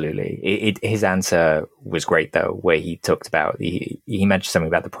 Yeah, absolutely. His answer was great, though, where he talked about, he mentioned something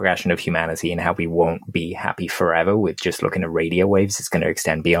about the progression of humanity and how we won't be happy forever with just looking at radio waves. It's going to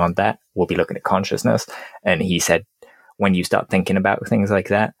extend beyond that. We'll be looking at consciousness. And he said, when you start thinking about things like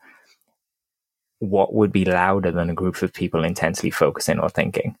that, what would be louder than a group of people intensely focusing or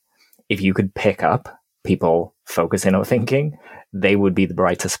thinking? If you could pick up people focusing or thinking, they would be the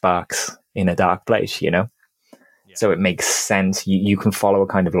brighter sparks in a dark place, you know? Yeah. So it makes sense. You can follow a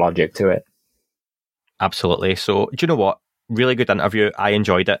kind of logic to it. Absolutely. So do you know what? Really good interview. I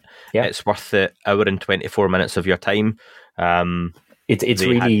enjoyed it. Yeah. It's worth the hour and 24 minutes of your time. It's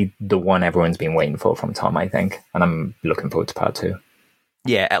really the one everyone's been waiting for from Tom, I think. And I'm looking forward to part 2.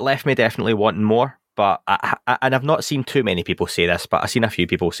 Yeah, it left me definitely wanting more. But and I've not seen too many people say this, but I've seen a few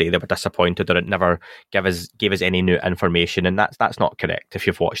people say they were disappointed or it never gave us any new information, and that's not correct if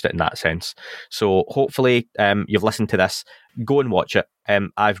you've watched it in that sense. So hopefully you've listened to this. Go and watch it.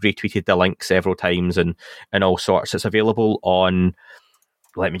 I've retweeted the link several times and all sorts. It's available on,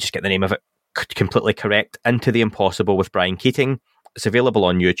 let me just get the name of it completely correct, Into the Impossible with Brian Keating. It's available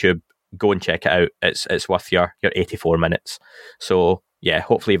on YouTube. Go and check it out. It's worth your 84 minutes. So yeah,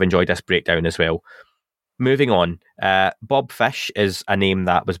 hopefully you've enjoyed this breakdown as well. Moving on, Bob Fish is a name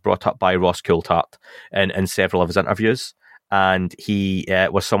that was brought up by Ross Coulthart in several of his interviews, and he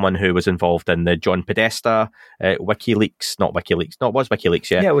was someone who was involved in the John Podesta WikiLeaks, it was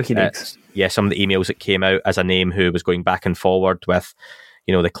WikiLeaks, yeah. Yeah, WikiLeaks. Some of the emails that came out as a name who was going back and forward with,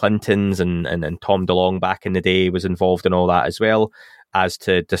 the Clintons and Tom DeLonge back in the day was involved in all that, as well as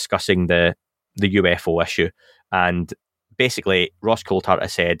to discussing the UFO issue. And basically, Ross Coulthart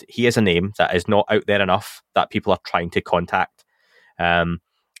has said he is a name that is not out there enough that people are trying to contact.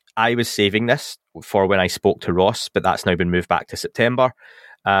 I was saving this for when I spoke to Ross, but that's now been moved back to September.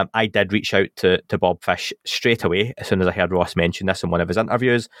 I did reach out to Bob Fish straight away as soon as I heard Ross mention this in one of his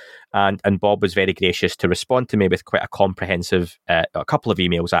interviews, and Bob was very gracious to respond to me with quite a comprehensive, a couple of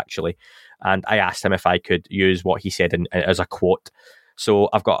emails actually, and I asked him if I could use what he said as a quote. So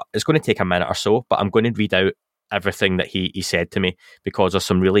it's going to take a minute or so, but I'm going to read out everything that he said to me because there's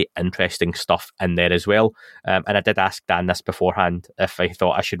some really interesting stuff in there as well. And I did ask Dan this beforehand if I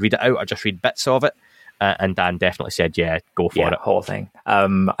thought I should read it out or just read bits of it. And Dan definitely said, yeah, go for it. Whole thing.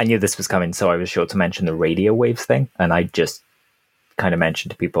 I knew this was coming, so I was sure to mention the radio waves thing. And I just kind of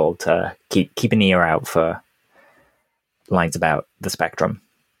mentioned to people to keep an ear out for lines about the spectrum.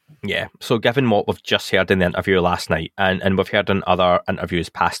 Yeah, so given what we've just heard in the interview last night, and we've heard in other interviews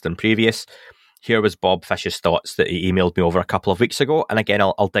past and previous, here was Bob Fish's thoughts that he emailed me over a couple of weeks ago. And again,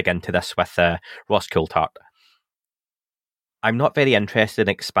 I'll dig into this with Ross Coulthart. I'm not very interested in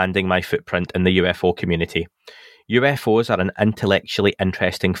expanding my footprint in the UFO community. UFOs are an intellectually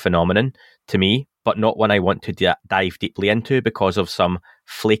interesting phenomenon to me, but not one I want to dive deeply into because of some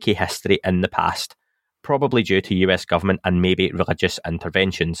flaky history in the past, probably due to US government and maybe religious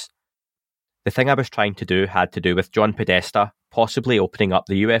interventions. The thing I was trying to do had to do with John Podesta possibly opening up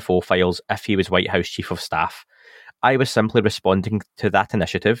the UFO files if he was White House Chief of Staff. I was simply responding to that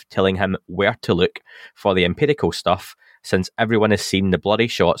initiative, telling him where to look for the empirical stuff, since everyone has seen the blurry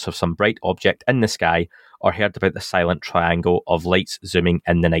shots of some bright object in the sky or heard about the silent triangle of lights zooming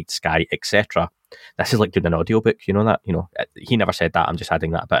in the night sky, etc. This is like doing an audiobook, you know that? He never said that, I'm just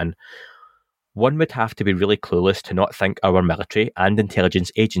adding that bit in. One would have to be really clueless to not think our military and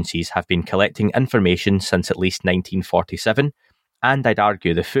intelligence agencies have been collecting information since at least 1947, and I'd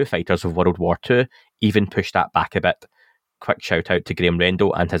argue the Foo Fighters of World War II even pushed that back a bit. Quick shout out to Graham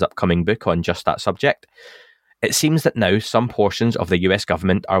Rendell and his upcoming book on just that subject. It seems that now some portions of the US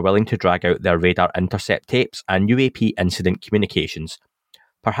government are willing to drag out their radar intercept tapes and UAP incident communications.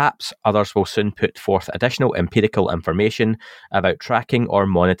 Perhaps others will soon put forth additional empirical information about tracking or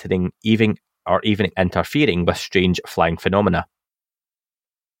monitoring even interfering with strange flying phenomena.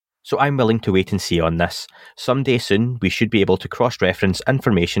 So I'm willing to wait and see on this. Someday soon, we should be able to cross-reference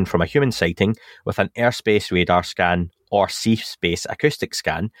information from a human sighting with an airspace radar scan or sea space acoustic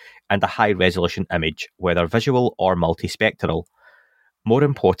scan and a high-resolution image, whether visual or multispectral. More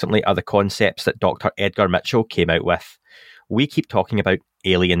importantly are the concepts that Dr. Edgar Mitchell came out with. We keep talking about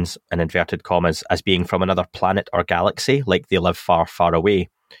aliens, in inverted commas, as being from another planet or galaxy, like they live far, far away.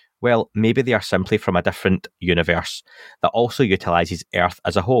 Well, maybe they are simply from a different universe that also utilises Earth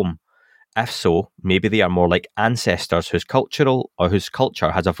as a home. If so, maybe they are more like ancestors whose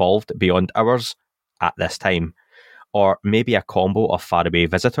culture has evolved beyond ours at this time. Or maybe a combo of faraway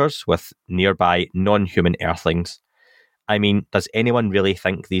visitors with nearby non-human Earthlings. I mean, does anyone really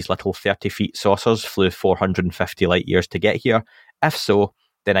think these little 30-feet saucers flew 450 light years to get here? If so,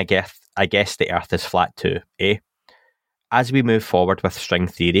 then I guess the Earth is flat too, eh? As we move forward with string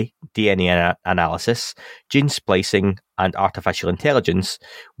theory, DNA analysis, gene splicing, and artificial intelligence,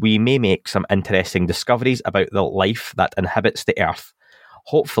 we may make some interesting discoveries about the life that inhabits the Earth.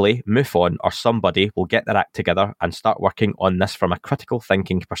 Hopefully, MUFON or somebody will get their act together and start working on this from a critical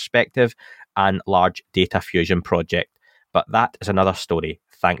thinking perspective and large data fusion project. But that is another story.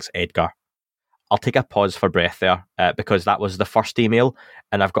 Thanks, Edgar. I'll take a pause for breath there because that was the first email,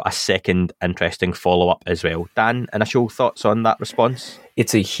 and I've got a second interesting follow-up as well. Dan, initial thoughts on that response?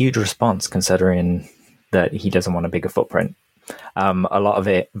 It's a huge response considering that he doesn't want a bigger footprint. A lot of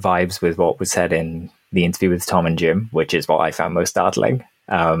it vibes with what was said in the interview with Tom and Jim, which is what I found most startling.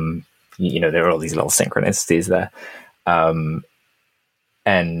 There are all these little synchronicities there.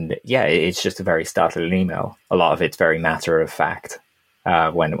 And yeah, it's just a very startling email. A lot of it's very matter of fact.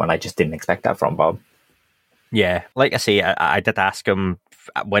 When I just didn't expect that from Bob. Yeah, like I say, I did ask him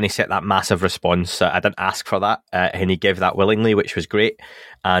when he set that massive response. I didn't ask for that, and he gave that willingly, which was great.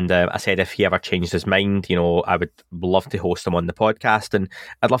 And I said if he ever changed his mind, I would love to host him on the podcast, and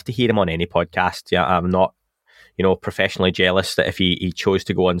I'd love to hear him on any podcast. Yeah, I'm not, professionally jealous that if he chose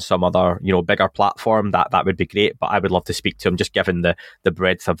to go on some other, bigger platform, that would be great. But I would love to speak to him, just given the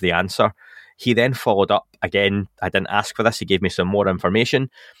breadth of the answer. He then followed up, again, I didn't ask for this, he gave me some more information.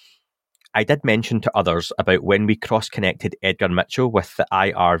 I did mention to others about when we cross-connected Edgar Mitchell with the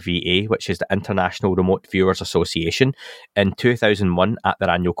IRVA, which is the International Remote Viewers Association, in 2001 at their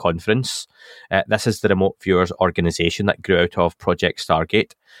annual conference. This is the remote viewers organisation that grew out of Project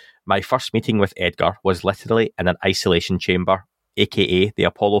Stargate. My first meeting with Edgar was literally in an isolation chamber, aka the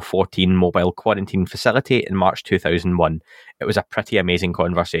Apollo 14 mobile quarantine facility in March 2001. It was a pretty amazing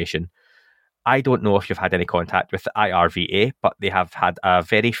conversation. I don't know if you've had any contact with the IRVA, but they have had a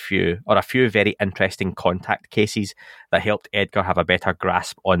few very interesting contact cases that helped Edgar have a better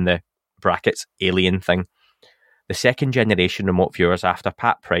grasp on the brackets alien thing. The second generation remote viewers after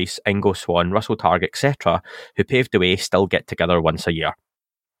Pat Price, Ingo Swann, Russell Targ, etc., who paved the way, still get together once a year.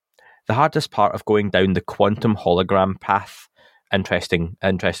 The hardest part of going down the quantum hologram path, interesting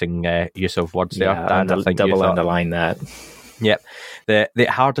use of words there. Yeah, Dan, double underline that. Yep. The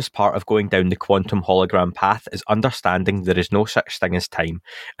hardest part of going down the quantum hologram path is understanding there is no such thing as time,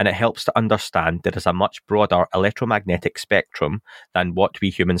 and it helps to understand there is a much broader electromagnetic spectrum than what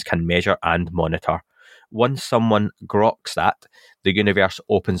we humans can measure and monitor. Once someone groks that, the universe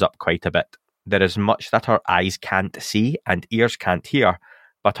opens up quite a bit. There is much that our eyes can't see and ears can't hear,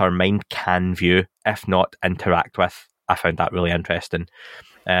 but our mind can view, if not interact with. I found that really interesting.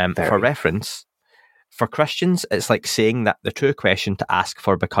 For reference, for Christians, it's like saying that the true question to ask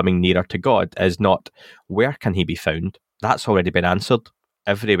for becoming nearer to God is not, where can he be found? That's already been answered,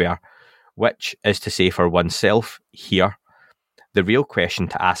 everywhere, which is to say for oneself, here. The real question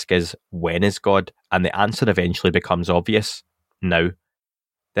to ask is, when is God? And the answer eventually becomes obvious, now.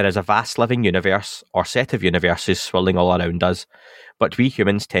 There is a vast living universe, or set of universes swirling all around us, but we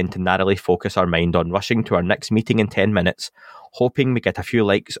humans tend to narrowly focus our mind on rushing to our next meeting in 10 minutes, hoping we get a few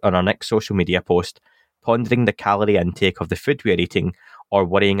likes on our next social media post, pondering the calorie intake of the food we're eating, or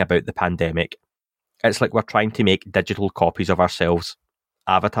worrying about the pandemic. It's like we're trying to make digital copies of ourselves,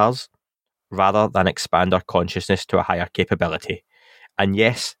 avatars, rather than expand our consciousness to a higher capability. And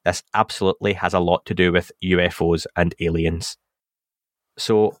yes, this absolutely has a lot to do with UFOs and aliens.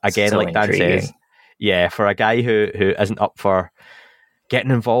 So again, so like Dan intriguing. says, yeah, for a guy who isn't up for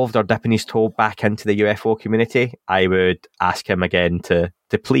getting involved or dipping his toe back into the UFO community, I would ask him again to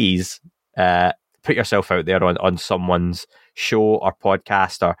please put yourself out there on someone's show or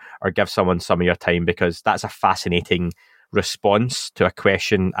podcast or give someone some of your time, because that's a fascinating response to a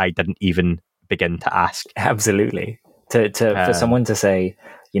question I didn't even begin to ask. Absolutely. For someone to say,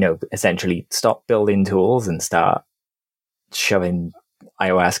 essentially stop building tools and start shoving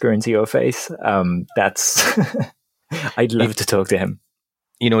ayahuasca into your face, that's I'd love to talk to him.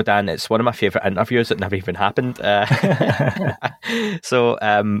 Dan, it's one of my favourite interviews that never even happened. So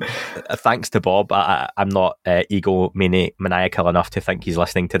thanks to Bob. I'm not egomaniacal enough to think he's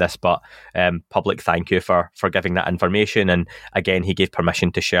listening to this, but public thank you for giving that information. And again, he gave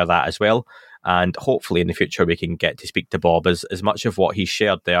permission to share that as well. And hopefully in the future we can get to speak to Bob, as much of what he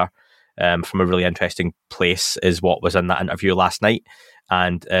shared there from a really interesting place is what was in that interview last night.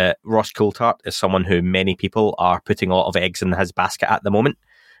 And Ross Coulthard is someone who many people are putting a lot of eggs in his basket at the moment.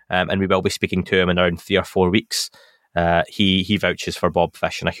 And we will be speaking to him in around 3 or 4 weeks. He vouches for Bob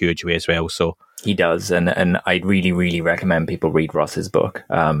Fish in a huge way as well. So he does, and I'd really, really recommend people read Ross's book.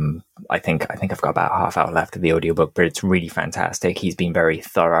 I think I've got about half hour left of the audiobook, but it's really fantastic. He's been very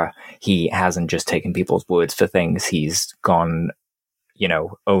thorough. He hasn't just taken people's words for things. He's gone,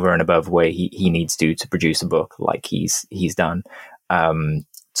 over and above where he needs to produce a book like he's done.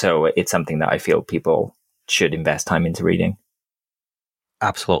 So it's something that I feel people should invest time into reading.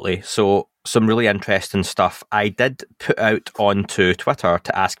 Absolutely. So some really interesting stuff. I did put out onto Twitter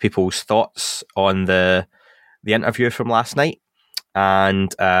to ask people's thoughts on the interview from last night.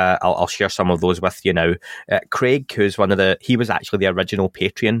 And I'll share some of those with you now. Craig, who's he was actually the original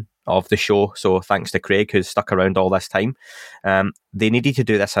Patreon of the show. So thanks to Craig, who's stuck around all this time. They needed to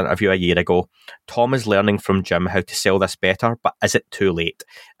do this interview a year ago. Tom is learning from Jim how to sell this better, but is it too late?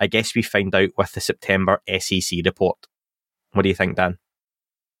 I guess we find out with the September SEC report. What do you think, Dan?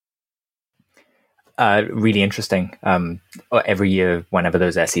 Really interesting. Every year, whenever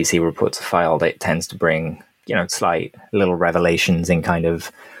those SEC reports are filed, it tends to bring, slight little revelations in kind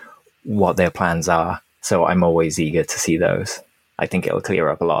of what their plans are. So I'm always eager to see those. I think it'll clear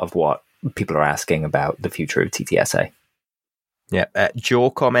up a lot of what people are asking about the future of TTSA. Yeah, Joe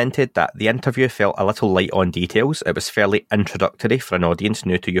commented that the interview felt a little light on details. It was fairly introductory for an audience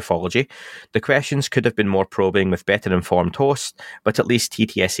new to ufology. The questions could have been more probing with better informed hosts, but at least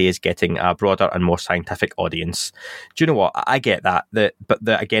TTSA is getting a broader and more scientific audience. Do you know what? I get that. But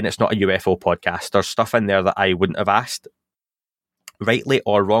again, it's not a UFO podcast. There's stuff in there that I wouldn't have asked, rightly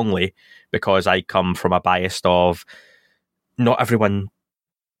or wrongly, because I come from a bias of not everyone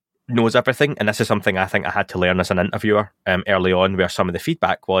knows everything, and this is something I think I had to learn as an interviewer early on, where some of the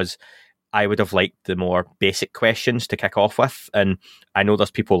feedback was I would have liked the more basic questions to kick off with, and I know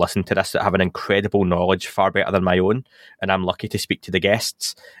there's people listening to this that have an incredible knowledge, far better than my own, and I'm lucky to speak to the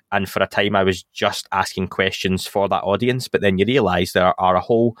guests, and for a time I was just asking questions for that audience, but then you realise there are a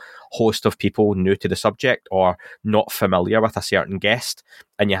whole host of people new to the subject or not familiar with a certain guest,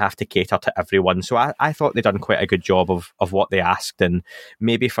 and you have to cater to everyone. So I thought they'd done quite a good job of what they asked, and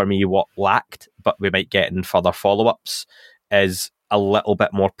maybe for me what lacked, but we might get in further follow-ups, is a little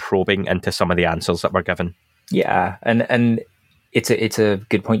bit more probing into some of the answers that were given. Yeah, and it's a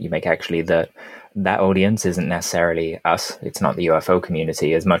good point you make, actually, that audience isn't necessarily us. It's not the UFO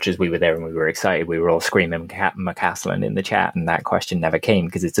community. As much as we were there and we were excited, we were all screaming McCaslin in the chat, and that question never came,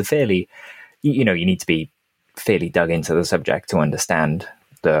 because it's a fairly, you need to be fairly dug into the subject to understand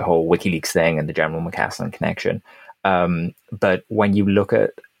the whole WikiLeaks thing and the General McCaslin connection. But when you look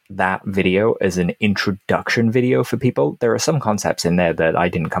at that video as an introduction video for people, there are some concepts in there that I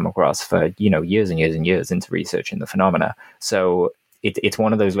didn't come across for years and years and years into researching the phenomena. So it's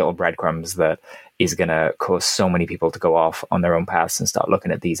one of those little breadcrumbs that is going to cause so many people to go off on their own paths and start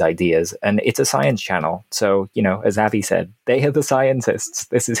looking at these ideas. And it's a science channel, so as Avi said, they are the scientists.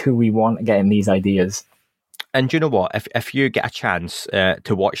 This is who we want getting these ideas. And you know what? If you get a chance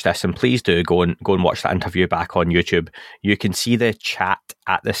to watch this, and please do go and watch that interview back on YouTube, you can see the chat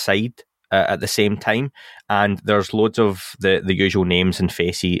at the side at the same time, and there's loads of the usual names and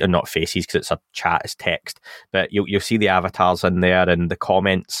faces, or not faces because it's a chat, it's text, but you'll see the avatars in there and the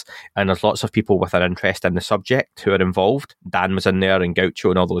comments, and there's lots of people with an interest in the subject who are involved. Dan was in there, and Gaucho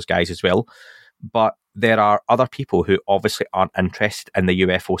and all those guys as well. But there are other people who obviously aren't interested in the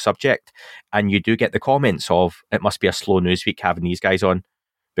UFO subject, and you do get the comments of, it must be a slow news week having these guys on,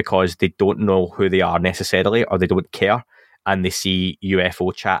 because they don't know who they are necessarily, or they don't care, and they see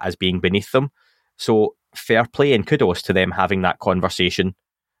UFO chat as being beneath them. So fair play and kudos to them having that conversation,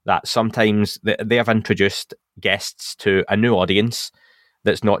 that sometimes they have introduced guests to a new audience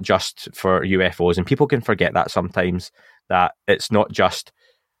that's not just for UFOs, and people can forget that sometimes, that it's not just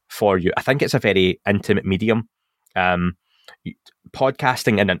for you. I think it's a very intimate medium.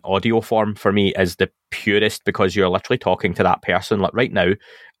 Podcasting in an audio form for me is the purest, because you're literally talking to that person. Like right now,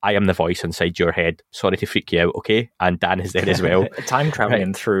 I am the voice inside your head. Sorry to freak you out, okay? And Dan is there as well. Time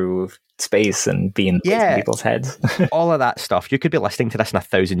traveling through space and being in people's heads. All of that stuff. You could be listening to this in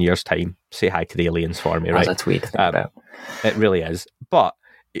 1,000 years' time. Say hi to the aliens for me, right? That's weird to think about. It really is. But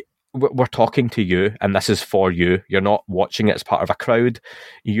we're talking to you, and this is for you. You're not watching it as part of a crowd.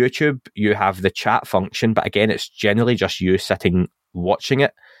 YouTube, you have the chat function, but again, it's generally just you sitting watching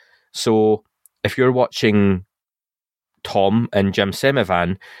it. So if you're watching Tom and Jim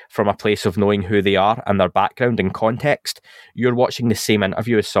Semivan from a place of knowing who they are and their background and context, you're watching the same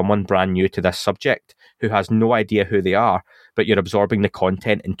interview as someone brand new to this subject who has no idea who they are, but you're absorbing the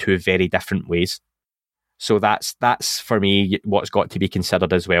content in two very different ways. So that's for me what's got to be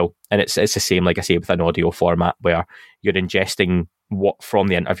considered as well. And it's the same, like I say, with an audio format where you're ingesting what from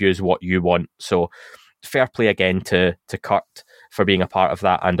the interviews what you want. So fair play again to Kurt for being a part of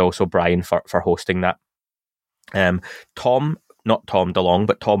that, and also Brian for hosting that. Tom, not Tom DeLonge,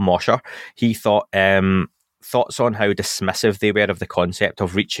 but Tom Mosher, he thought thoughts on how dismissive they were of the concept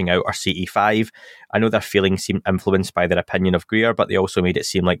of reaching out or CE5. I know their feelings seemed influenced by their opinion of Greer, but they also made it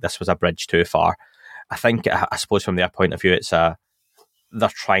seem like this was a bridge too far. I think, I suppose from their point of view, they're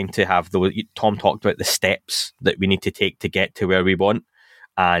trying to have Tom talked about the steps that we need to take to get to where we want,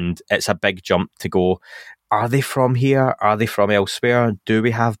 and it's a big jump to go, are they from here? Are they from elsewhere? Do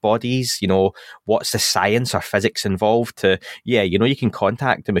we have bodies? What's the science or physics involved to, you can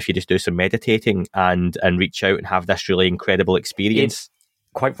contact them if you just do some meditating and reach out and have this really incredible experience.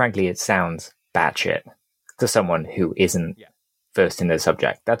 Quite frankly, it sounds batshit to someone who isn't versed in the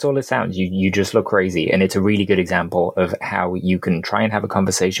subject. That's all it sounds. You just look crazy. And it's a really good example of how you can try and have a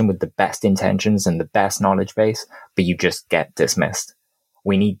conversation with the best intentions and the best knowledge base, but you just get dismissed.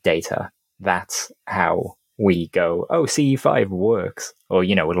 We need data. That's how we go, oh, CE5 works. Or,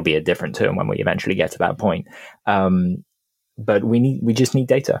 it'll be a different term when we eventually get to that point. But we just need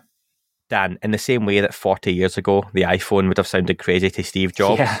data. Dan, in the same way that 40 years ago, the iPhone would have sounded crazy to Steve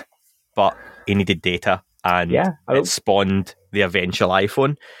Jobs, but he needed data, and it spawned the eventual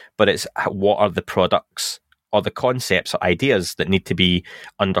iPhone. But it's what are the products or the concepts or ideas that need to be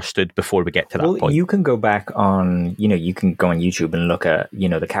understood before we get to that point. Well, you can go back on, you can go on YouTube and look at,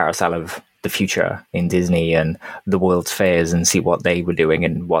 the carousel of the future in Disney and the World's Fairs and see what they were doing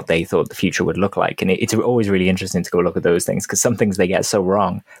and what they thought the future would look like. And it's always really interesting to go look at those things, because some things they get so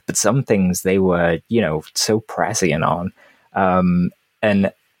wrong, but some things they were, so prescient on.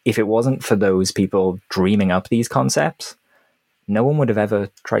 And if it wasn't for those people dreaming up these concepts, no one would have ever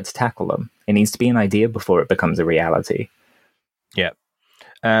tried to tackle them. It needs to be an idea before it becomes a reality. Yeah.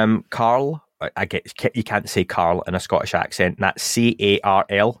 Carl, I get you can't say Carl in a Scottish accent. That's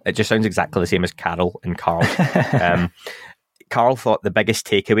Carl. It just sounds exactly the same as Carol and Carl. Carl thought the biggest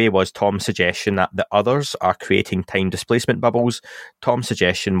takeaway was Tom's suggestion that the others are creating time displacement bubbles. Tom's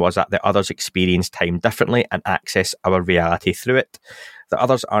suggestion was that the others experience time differently and access our reality through it. The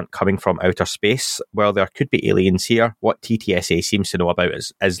others aren't coming from outer space. While there could be aliens here, what TTSA seems to know about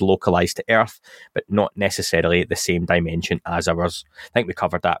is localized to Earth, but not necessarily the same dimension as ours. I think we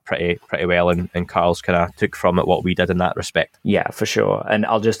covered that pretty well, and Carl's kind of took from it what we did in that respect. Yeah, for sure. And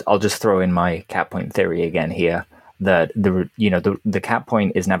I'll just throw in my cat point theory again here. That the cap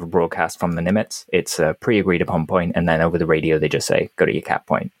point is never broadcast from the Nimitz. It's a pre-agreed upon point, and then over the radio they just say, go to your cap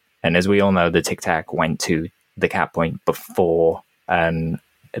point. And as we all know, the Tic Tac went to the cap point before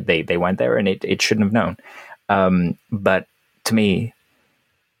they went there, and it shouldn't have known. But to me,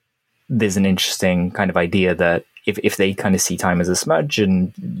 there's an interesting kind of idea that if they kind of see time as a smudge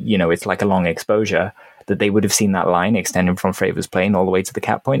and, it's like a long exposure, that they would have seen that line extending from Fravors Plain all the way to the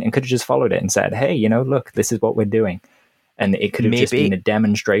cap point and could have just followed it and said, hey, look, this is what we're doing. And it could have just been a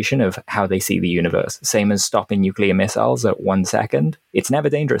demonstration of how they see the universe. Same as stopping nuclear missiles at 1 second. It's never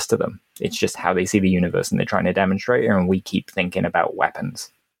dangerous to them. It's just how they see the universe, and they're trying to demonstrate it, and we keep thinking about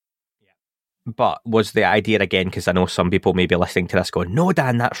weapons. But was the idea, again, because I know some people may be listening to this going, no,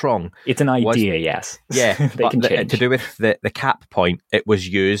 Dan, that's wrong. It's an idea, yes. Yeah, they can change. To do with the cap point, it was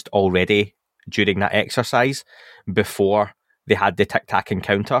used already during that exercise before they had the Tic Tac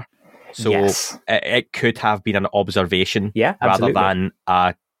encounter. So it could have been an observation rather than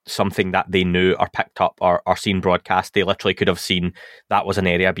something that they knew or picked up or seen broadcast. They literally could have seen that was an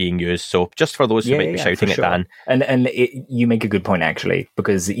area being used. So just for those who might be shouting at Dan. And you make a good point, actually,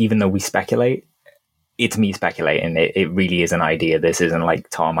 because even though we speculate, it's me speculating. It really is an idea. This isn't like,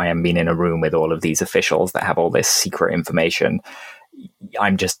 Tom, I haven't been in a room with all of these officials that have all this secret information.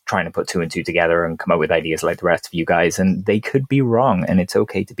 I'm just trying to put two and two together and come up with ideas like the rest of you guys, and they could be wrong, and it's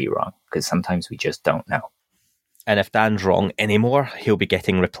okay to be wrong, because sometimes we just don't know. And if Dan's wrong anymore, he'll be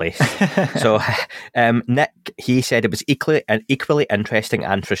getting replaced. So Nick, he said it was equally interesting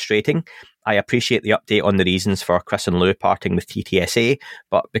and frustrating. I appreciate the update on the reasons for Chris and Lou parting with TTSA,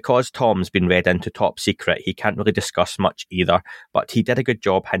 but because Tom's been read into top secret, he can't really discuss much either, but he did a good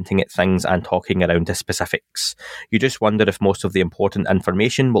job hinting at things and talking around the specifics. You just wonder if most of the important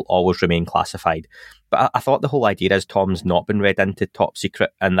information will always remain classified. But I thought the whole idea is Tom's not been read into top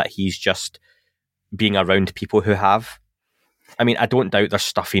secret and that he's just being around people who have. I mean, I don't doubt there's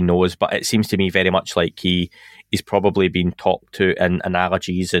stuff he knows, but it seems to me very much like he's probably been talked to in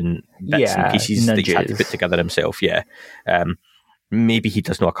analogies and bits and pieces that he's had to put together himself. Yeah. Maybe he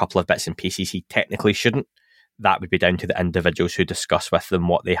does know a couple of bits and pieces he technically shouldn't. That would be down to the individuals who discuss with them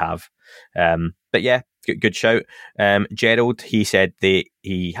what they have. But yeah, good shout. Gerald, he said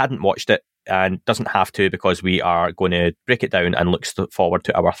he hadn't watched it and doesn't have to, because we are going to break it down and look forward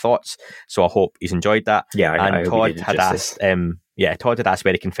to our thoughts. So I hope he's enjoyed that. Yeah, and Todd had asked, yeah, Todd had asked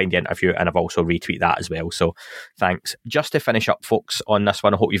where he can find the interview, and I've also retweeted that as well. So thanks. Just to finish up, folks, on this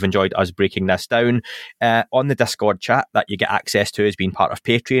one, I hope you've enjoyed us breaking this down. On the Discord chat that you get access to as being part of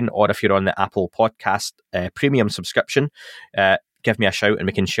Patreon, or if you're on the Apple Podcast premium subscription, give me a shout and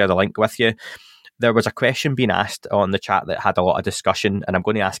we can share the link with you. There was a question being asked on the chat that had a lot of discussion, and I'm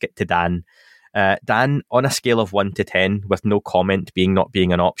going to ask it to Dan. Dan, on a scale of 1 to 10, with no comment not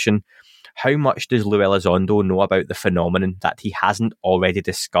being an option, how much does Lou Elizondo know about the phenomenon that he hasn't already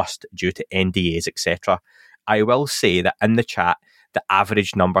discussed due to NDAs, etc.? I will say that in the chat, the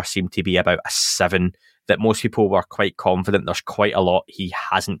average number seemed to be about a 7, that most people were quite confident there's quite a lot he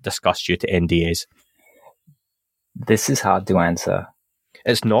hasn't discussed due to NDAs. This is hard to answer.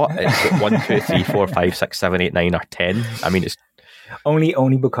 It's not. It's 1, 2, 3, 4, 5, 6, 7, 8, 9, or 10. I mean, it's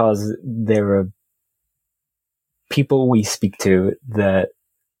only because there are people we speak to that,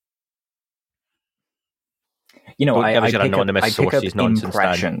 you know, I pick up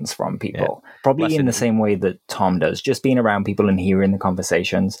impressions from people, probably in the same way that Tom does, just being around people and hearing the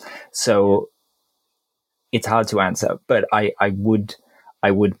conversations. So it's hard to answer, but I would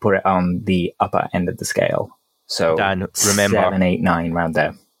put it on the upper end of the scale. So Dan, remember, 7, 8, 9, around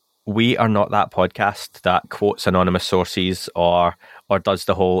there. We are not that podcast that quotes anonymous sources or does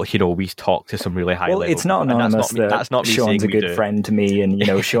the whole, you know, we talk to some really high level. Well, it's not anonymous. That's not me. Sean's a good friend to me, and, you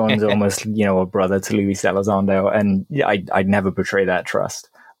know, Sean's almost, you know, a brother to Luis Elizondo, and I'd never betray that trust.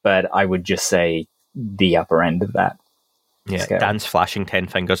 But I would just say the upper end of that. Yeah, scale. Dan's flashing 10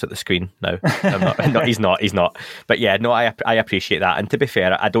 fingers at the screen now. No, he's not. But yeah, no, I appreciate that. And to be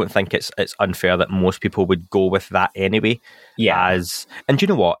fair, I don't think it's unfair that most people would go with that anyway. Yeah. And do you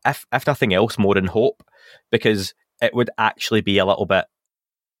know what? If nothing else, more in hope, because it would actually be a little bit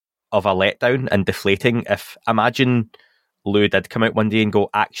of a letdown and deflating if, imagine Lou did come out one day and go,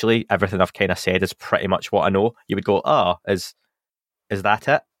 actually, everything I've kind of said is pretty much what I know. You would go, oh, is that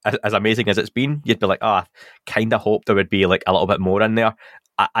it? As amazing as it's been, you'd be like, kind of hope there would be like a little bit more in there.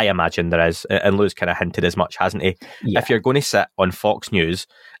 I imagine there is, and Lou's kind of hinted as much, hasn't he? Yeah. If you're going to sit on Fox News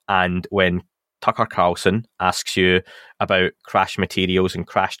and when Tucker Carlson asks you about crash materials and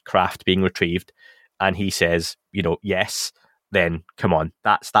crashed craft being retrieved, and he says, you know, yes, then come on,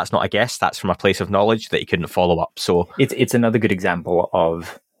 that's not a guess. That's from a place of knowledge that he couldn't follow up. So it's another good example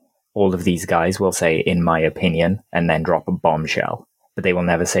of all of these guys will say, in my opinion, and then drop a bombshell. But they will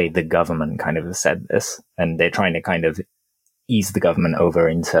never say the government kind of said this, and they're trying to kind of ease the government over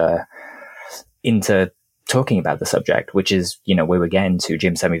into talking about the subject, which is, you know, we were getting to.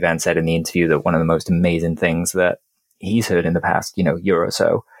 Jim Semivan said in the interview that one of the most amazing things that he's heard in the past, you know, year or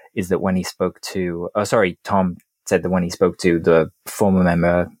so, is that when he spoke to, Tom said that when he spoke to the former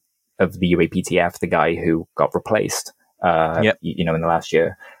member of the UAPTF, the guy who got replaced, you know, in the last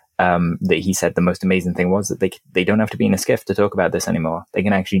year, that he said the most amazing thing was that they don't have to be in a skiff to talk about this anymore. They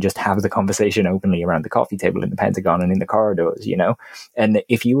can actually just have the conversation openly around the coffee table in the Pentagon and in the corridors, you know? And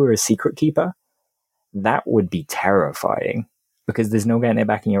if you were a secret keeper, that would be terrifying, because there's no getting it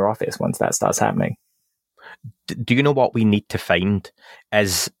back in your office once that starts happening. Do you know what we need to find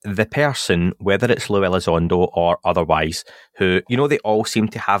is the person, whether it's Lou Elizondo or otherwise, who, you know, they all seem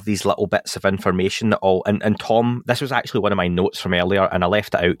to have these little bits of information that all, and Tom, this was actually one of my notes from earlier, and I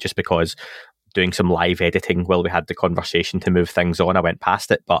left it out just because doing some live editing while we had the conversation to move things on, I went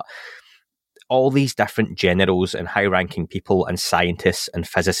past it, but all these different generals and high-ranking people and scientists and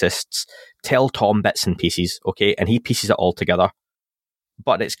physicists tell Tom bits and pieces, okay, and he pieces it all together.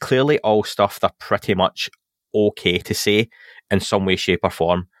 But it's clearly all stuff they're pretty much okay to say in some way, shape or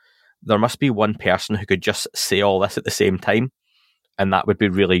form. There must be one person who could just say all this at the same time, and that would be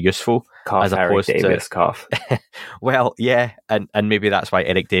really useful. Cough, as opposed Eric Davis, cough. Well, yeah, and maybe that's why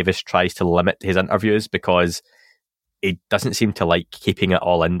Eric Davis tries to limit his interviews, because he doesn't seem to like keeping it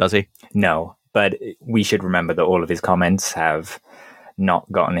all in, does he? No, but we should remember that all of his comments have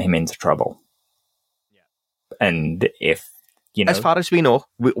not gotten him into trouble. Yeah. And if, you know, as far as we know,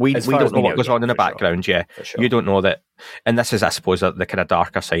 we don't know what goes on in the background. Sure. Yeah, sure. You don't know that, and this is, I suppose, the kind of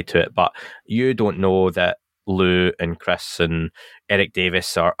darker side to it. But you don't know that Lou and Chris and Eric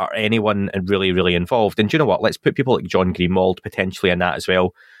Davis are anyone really, really involved. And do you know what? Let's put people like John Greenwald potentially in that as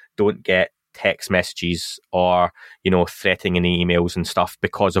well. Don't get text messages or, you know, threatening emails and stuff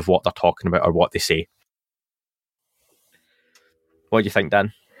because of what they're talking about or what they say. What do you think,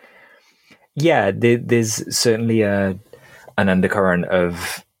 Dan? Yeah, there's certainly an undercurrent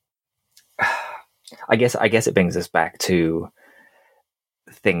of, I guess it brings us back to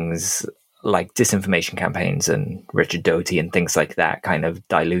things like disinformation campaigns and Richard Doty and things like that, kind of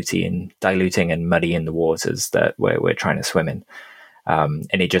diluting and muddying the waters that we're trying to swim in, and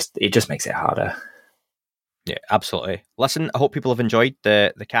it just makes it harder. Yeah, absolutely. Listen, I hope people have enjoyed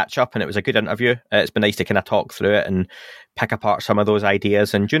the catch up, and it was a good interview. It's been nice to kind of talk through it and pick apart some of those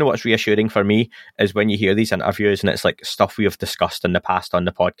ideas. And do you know what's reassuring for me is when you hear these interviews and it's like stuff we have discussed in the past on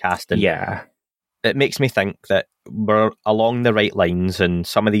the podcast. And yeah, it makes me think that we're along the right lines, and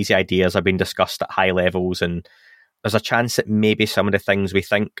some of these ideas have been discussed at high levels, and there's a chance that maybe some of the things we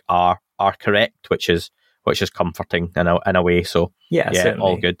think are correct, which is comforting in a way. So yeah,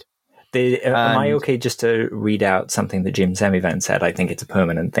 all good. Am I okay just to read out something that Jim Semivan said? I think it's a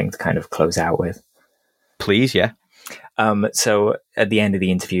permanent thing to kind of close out with. Please, yeah. So at the end of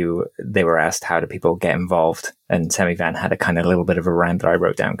the interview, they were asked how do people get involved, and Semivan had a kind of little bit of a rant that I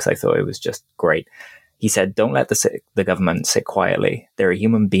wrote down because I thought it was just great. He said, "Don't let the government sit quietly. There are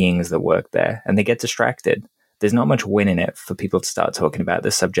human beings that work there, and they get distracted. There's not much win in it for people to start talking about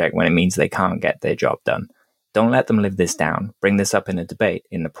this subject when it means they can't get their job done. Don't let them live this down. Bring this up in a debate,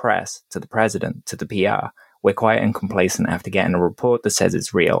 in the press, to the president, to the PR. We're quiet and complacent after getting a report that says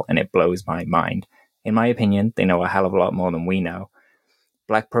it's real, and it blows my mind. In my opinion, they know a hell of a lot more than we know.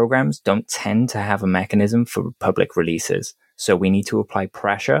 Black programs don't tend to have a mechanism for public releases, so we need to apply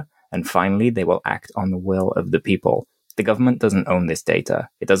pressure, and finally they will act on the will of the people. The government doesn't own this data.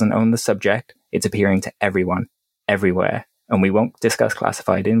 It doesn't own the subject. It's appearing to everyone, everywhere. And we won't discuss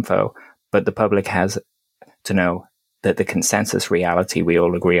classified info, but the public has to know that the consensus reality we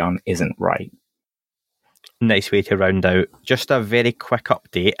all agree on isn't right." Nice way to round out. Just a very quick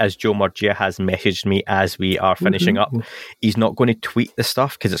update, as Joe Murgia has messaged me as we are finishing up. He's not going to tweet the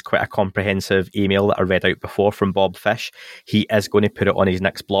stuff because it's quite a comprehensive email that I read out before from Bob Fish. He is going to put it on his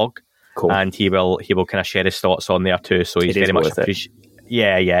next blog. Cool. And he will kind of share his thoughts on there too. So he's very much appreciated.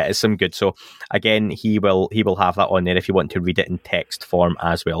 Yeah, it's some good. So again, he will have that on there if you want to read it in text form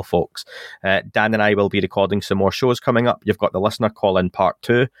as well, folks. Dan and I will be recording some more shows coming up. You've got the listener call-in part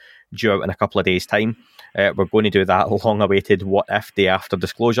 2 due out in a couple of days' time. We're going to do that long-awaited What If Day After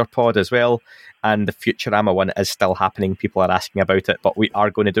Disclosure pod as well. And the Futurama one is still happening. People are asking about it, but we are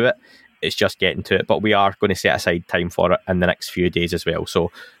going to do it. It's just getting to it, but we are going to set aside time for it in the next few days as well.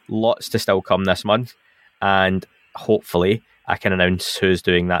 So lots to still come this month, and hopefully I can announce who's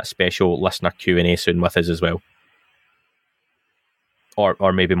doing that special listener Q&A soon with us as well.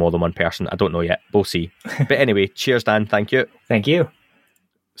 Or maybe more than one person. I don't know yet. We'll see. But anyway, cheers, Dan. Thank you. Thank you.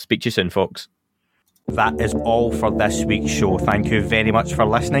 Speak to you soon, folks. That is all for this week's show. Thank you very much for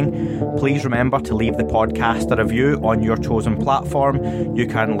listening. Please remember to leave the podcast a review on your chosen platform. You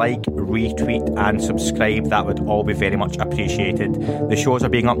can like, retweet and subscribe. That would all be very much appreciated. The shows are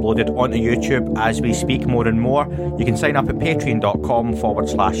being uploaded onto YouTube as we speak more and more. You can sign up at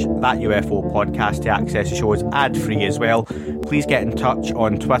patreon.com/thatUFO podcast to access the shows ad-free as well. Please get in touch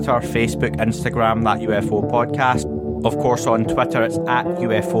on Twitter, Facebook, Instagram, That UFO Podcast. Of course, on Twitter, it's at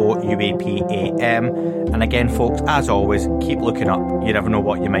UFO UAPAM. And again, folks, as always, keep looking up. You never know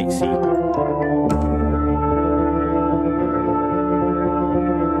what you might see.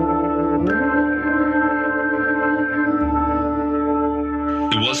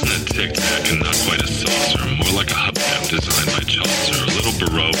 It wasn't a tic-tac and not quite a saucer, more like a hubcap designed by Chaucer, a little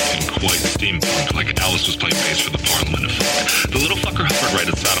baroque and quite steampunk, like Alice was playing bass for the Parliament of Folk. The little fucker hovered right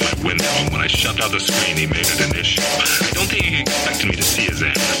outside of my window, and when I shoved out the screen, he made it an issue. I don't think he expected me to see his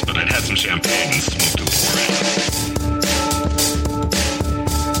ass, but I'd had some champagne and smoked a little around.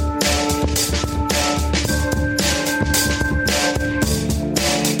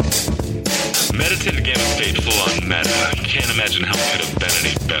 Meditative game of state full-on meta. Can't imagine how it could have been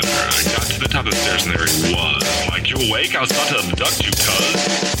any better. I got to the top of the stairs and there he was. Like, you awake? I was about to abduct you, cuz.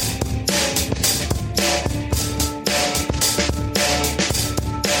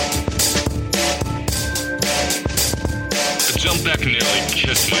 I jumped back and nearly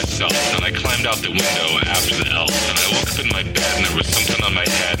kissed myself, and I climbed out the window after the elf, and I woke up in my bed and there was something on my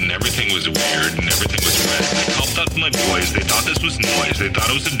head and everything was weird and everything was red. I called out to my boys, they thought this was noise, they thought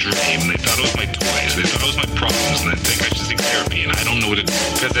it was a dream, they thought it was my toys, they thought it was my problems, and they think I should seek therapy, and I don't know what to do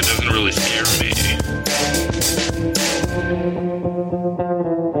because it doesn't really scare me.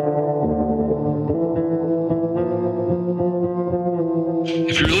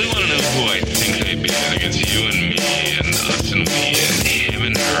 If you really want to know who I think may be, I think it's you and me and us and we and him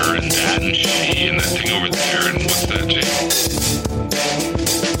and her and that and she and that thing over there and what's that, Jake?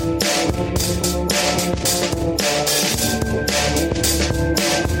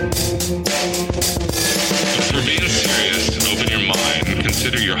 But if we're being serious, open your mind,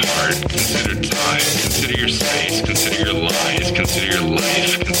 consider your heart, consider time, consider your space, consider your lies, consider your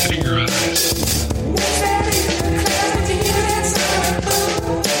life, consider your eyes.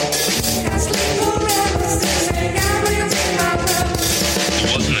 It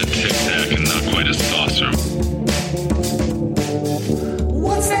wasn't a tic-tac and not quite a saucer.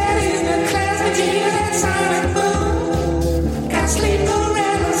 shining moon.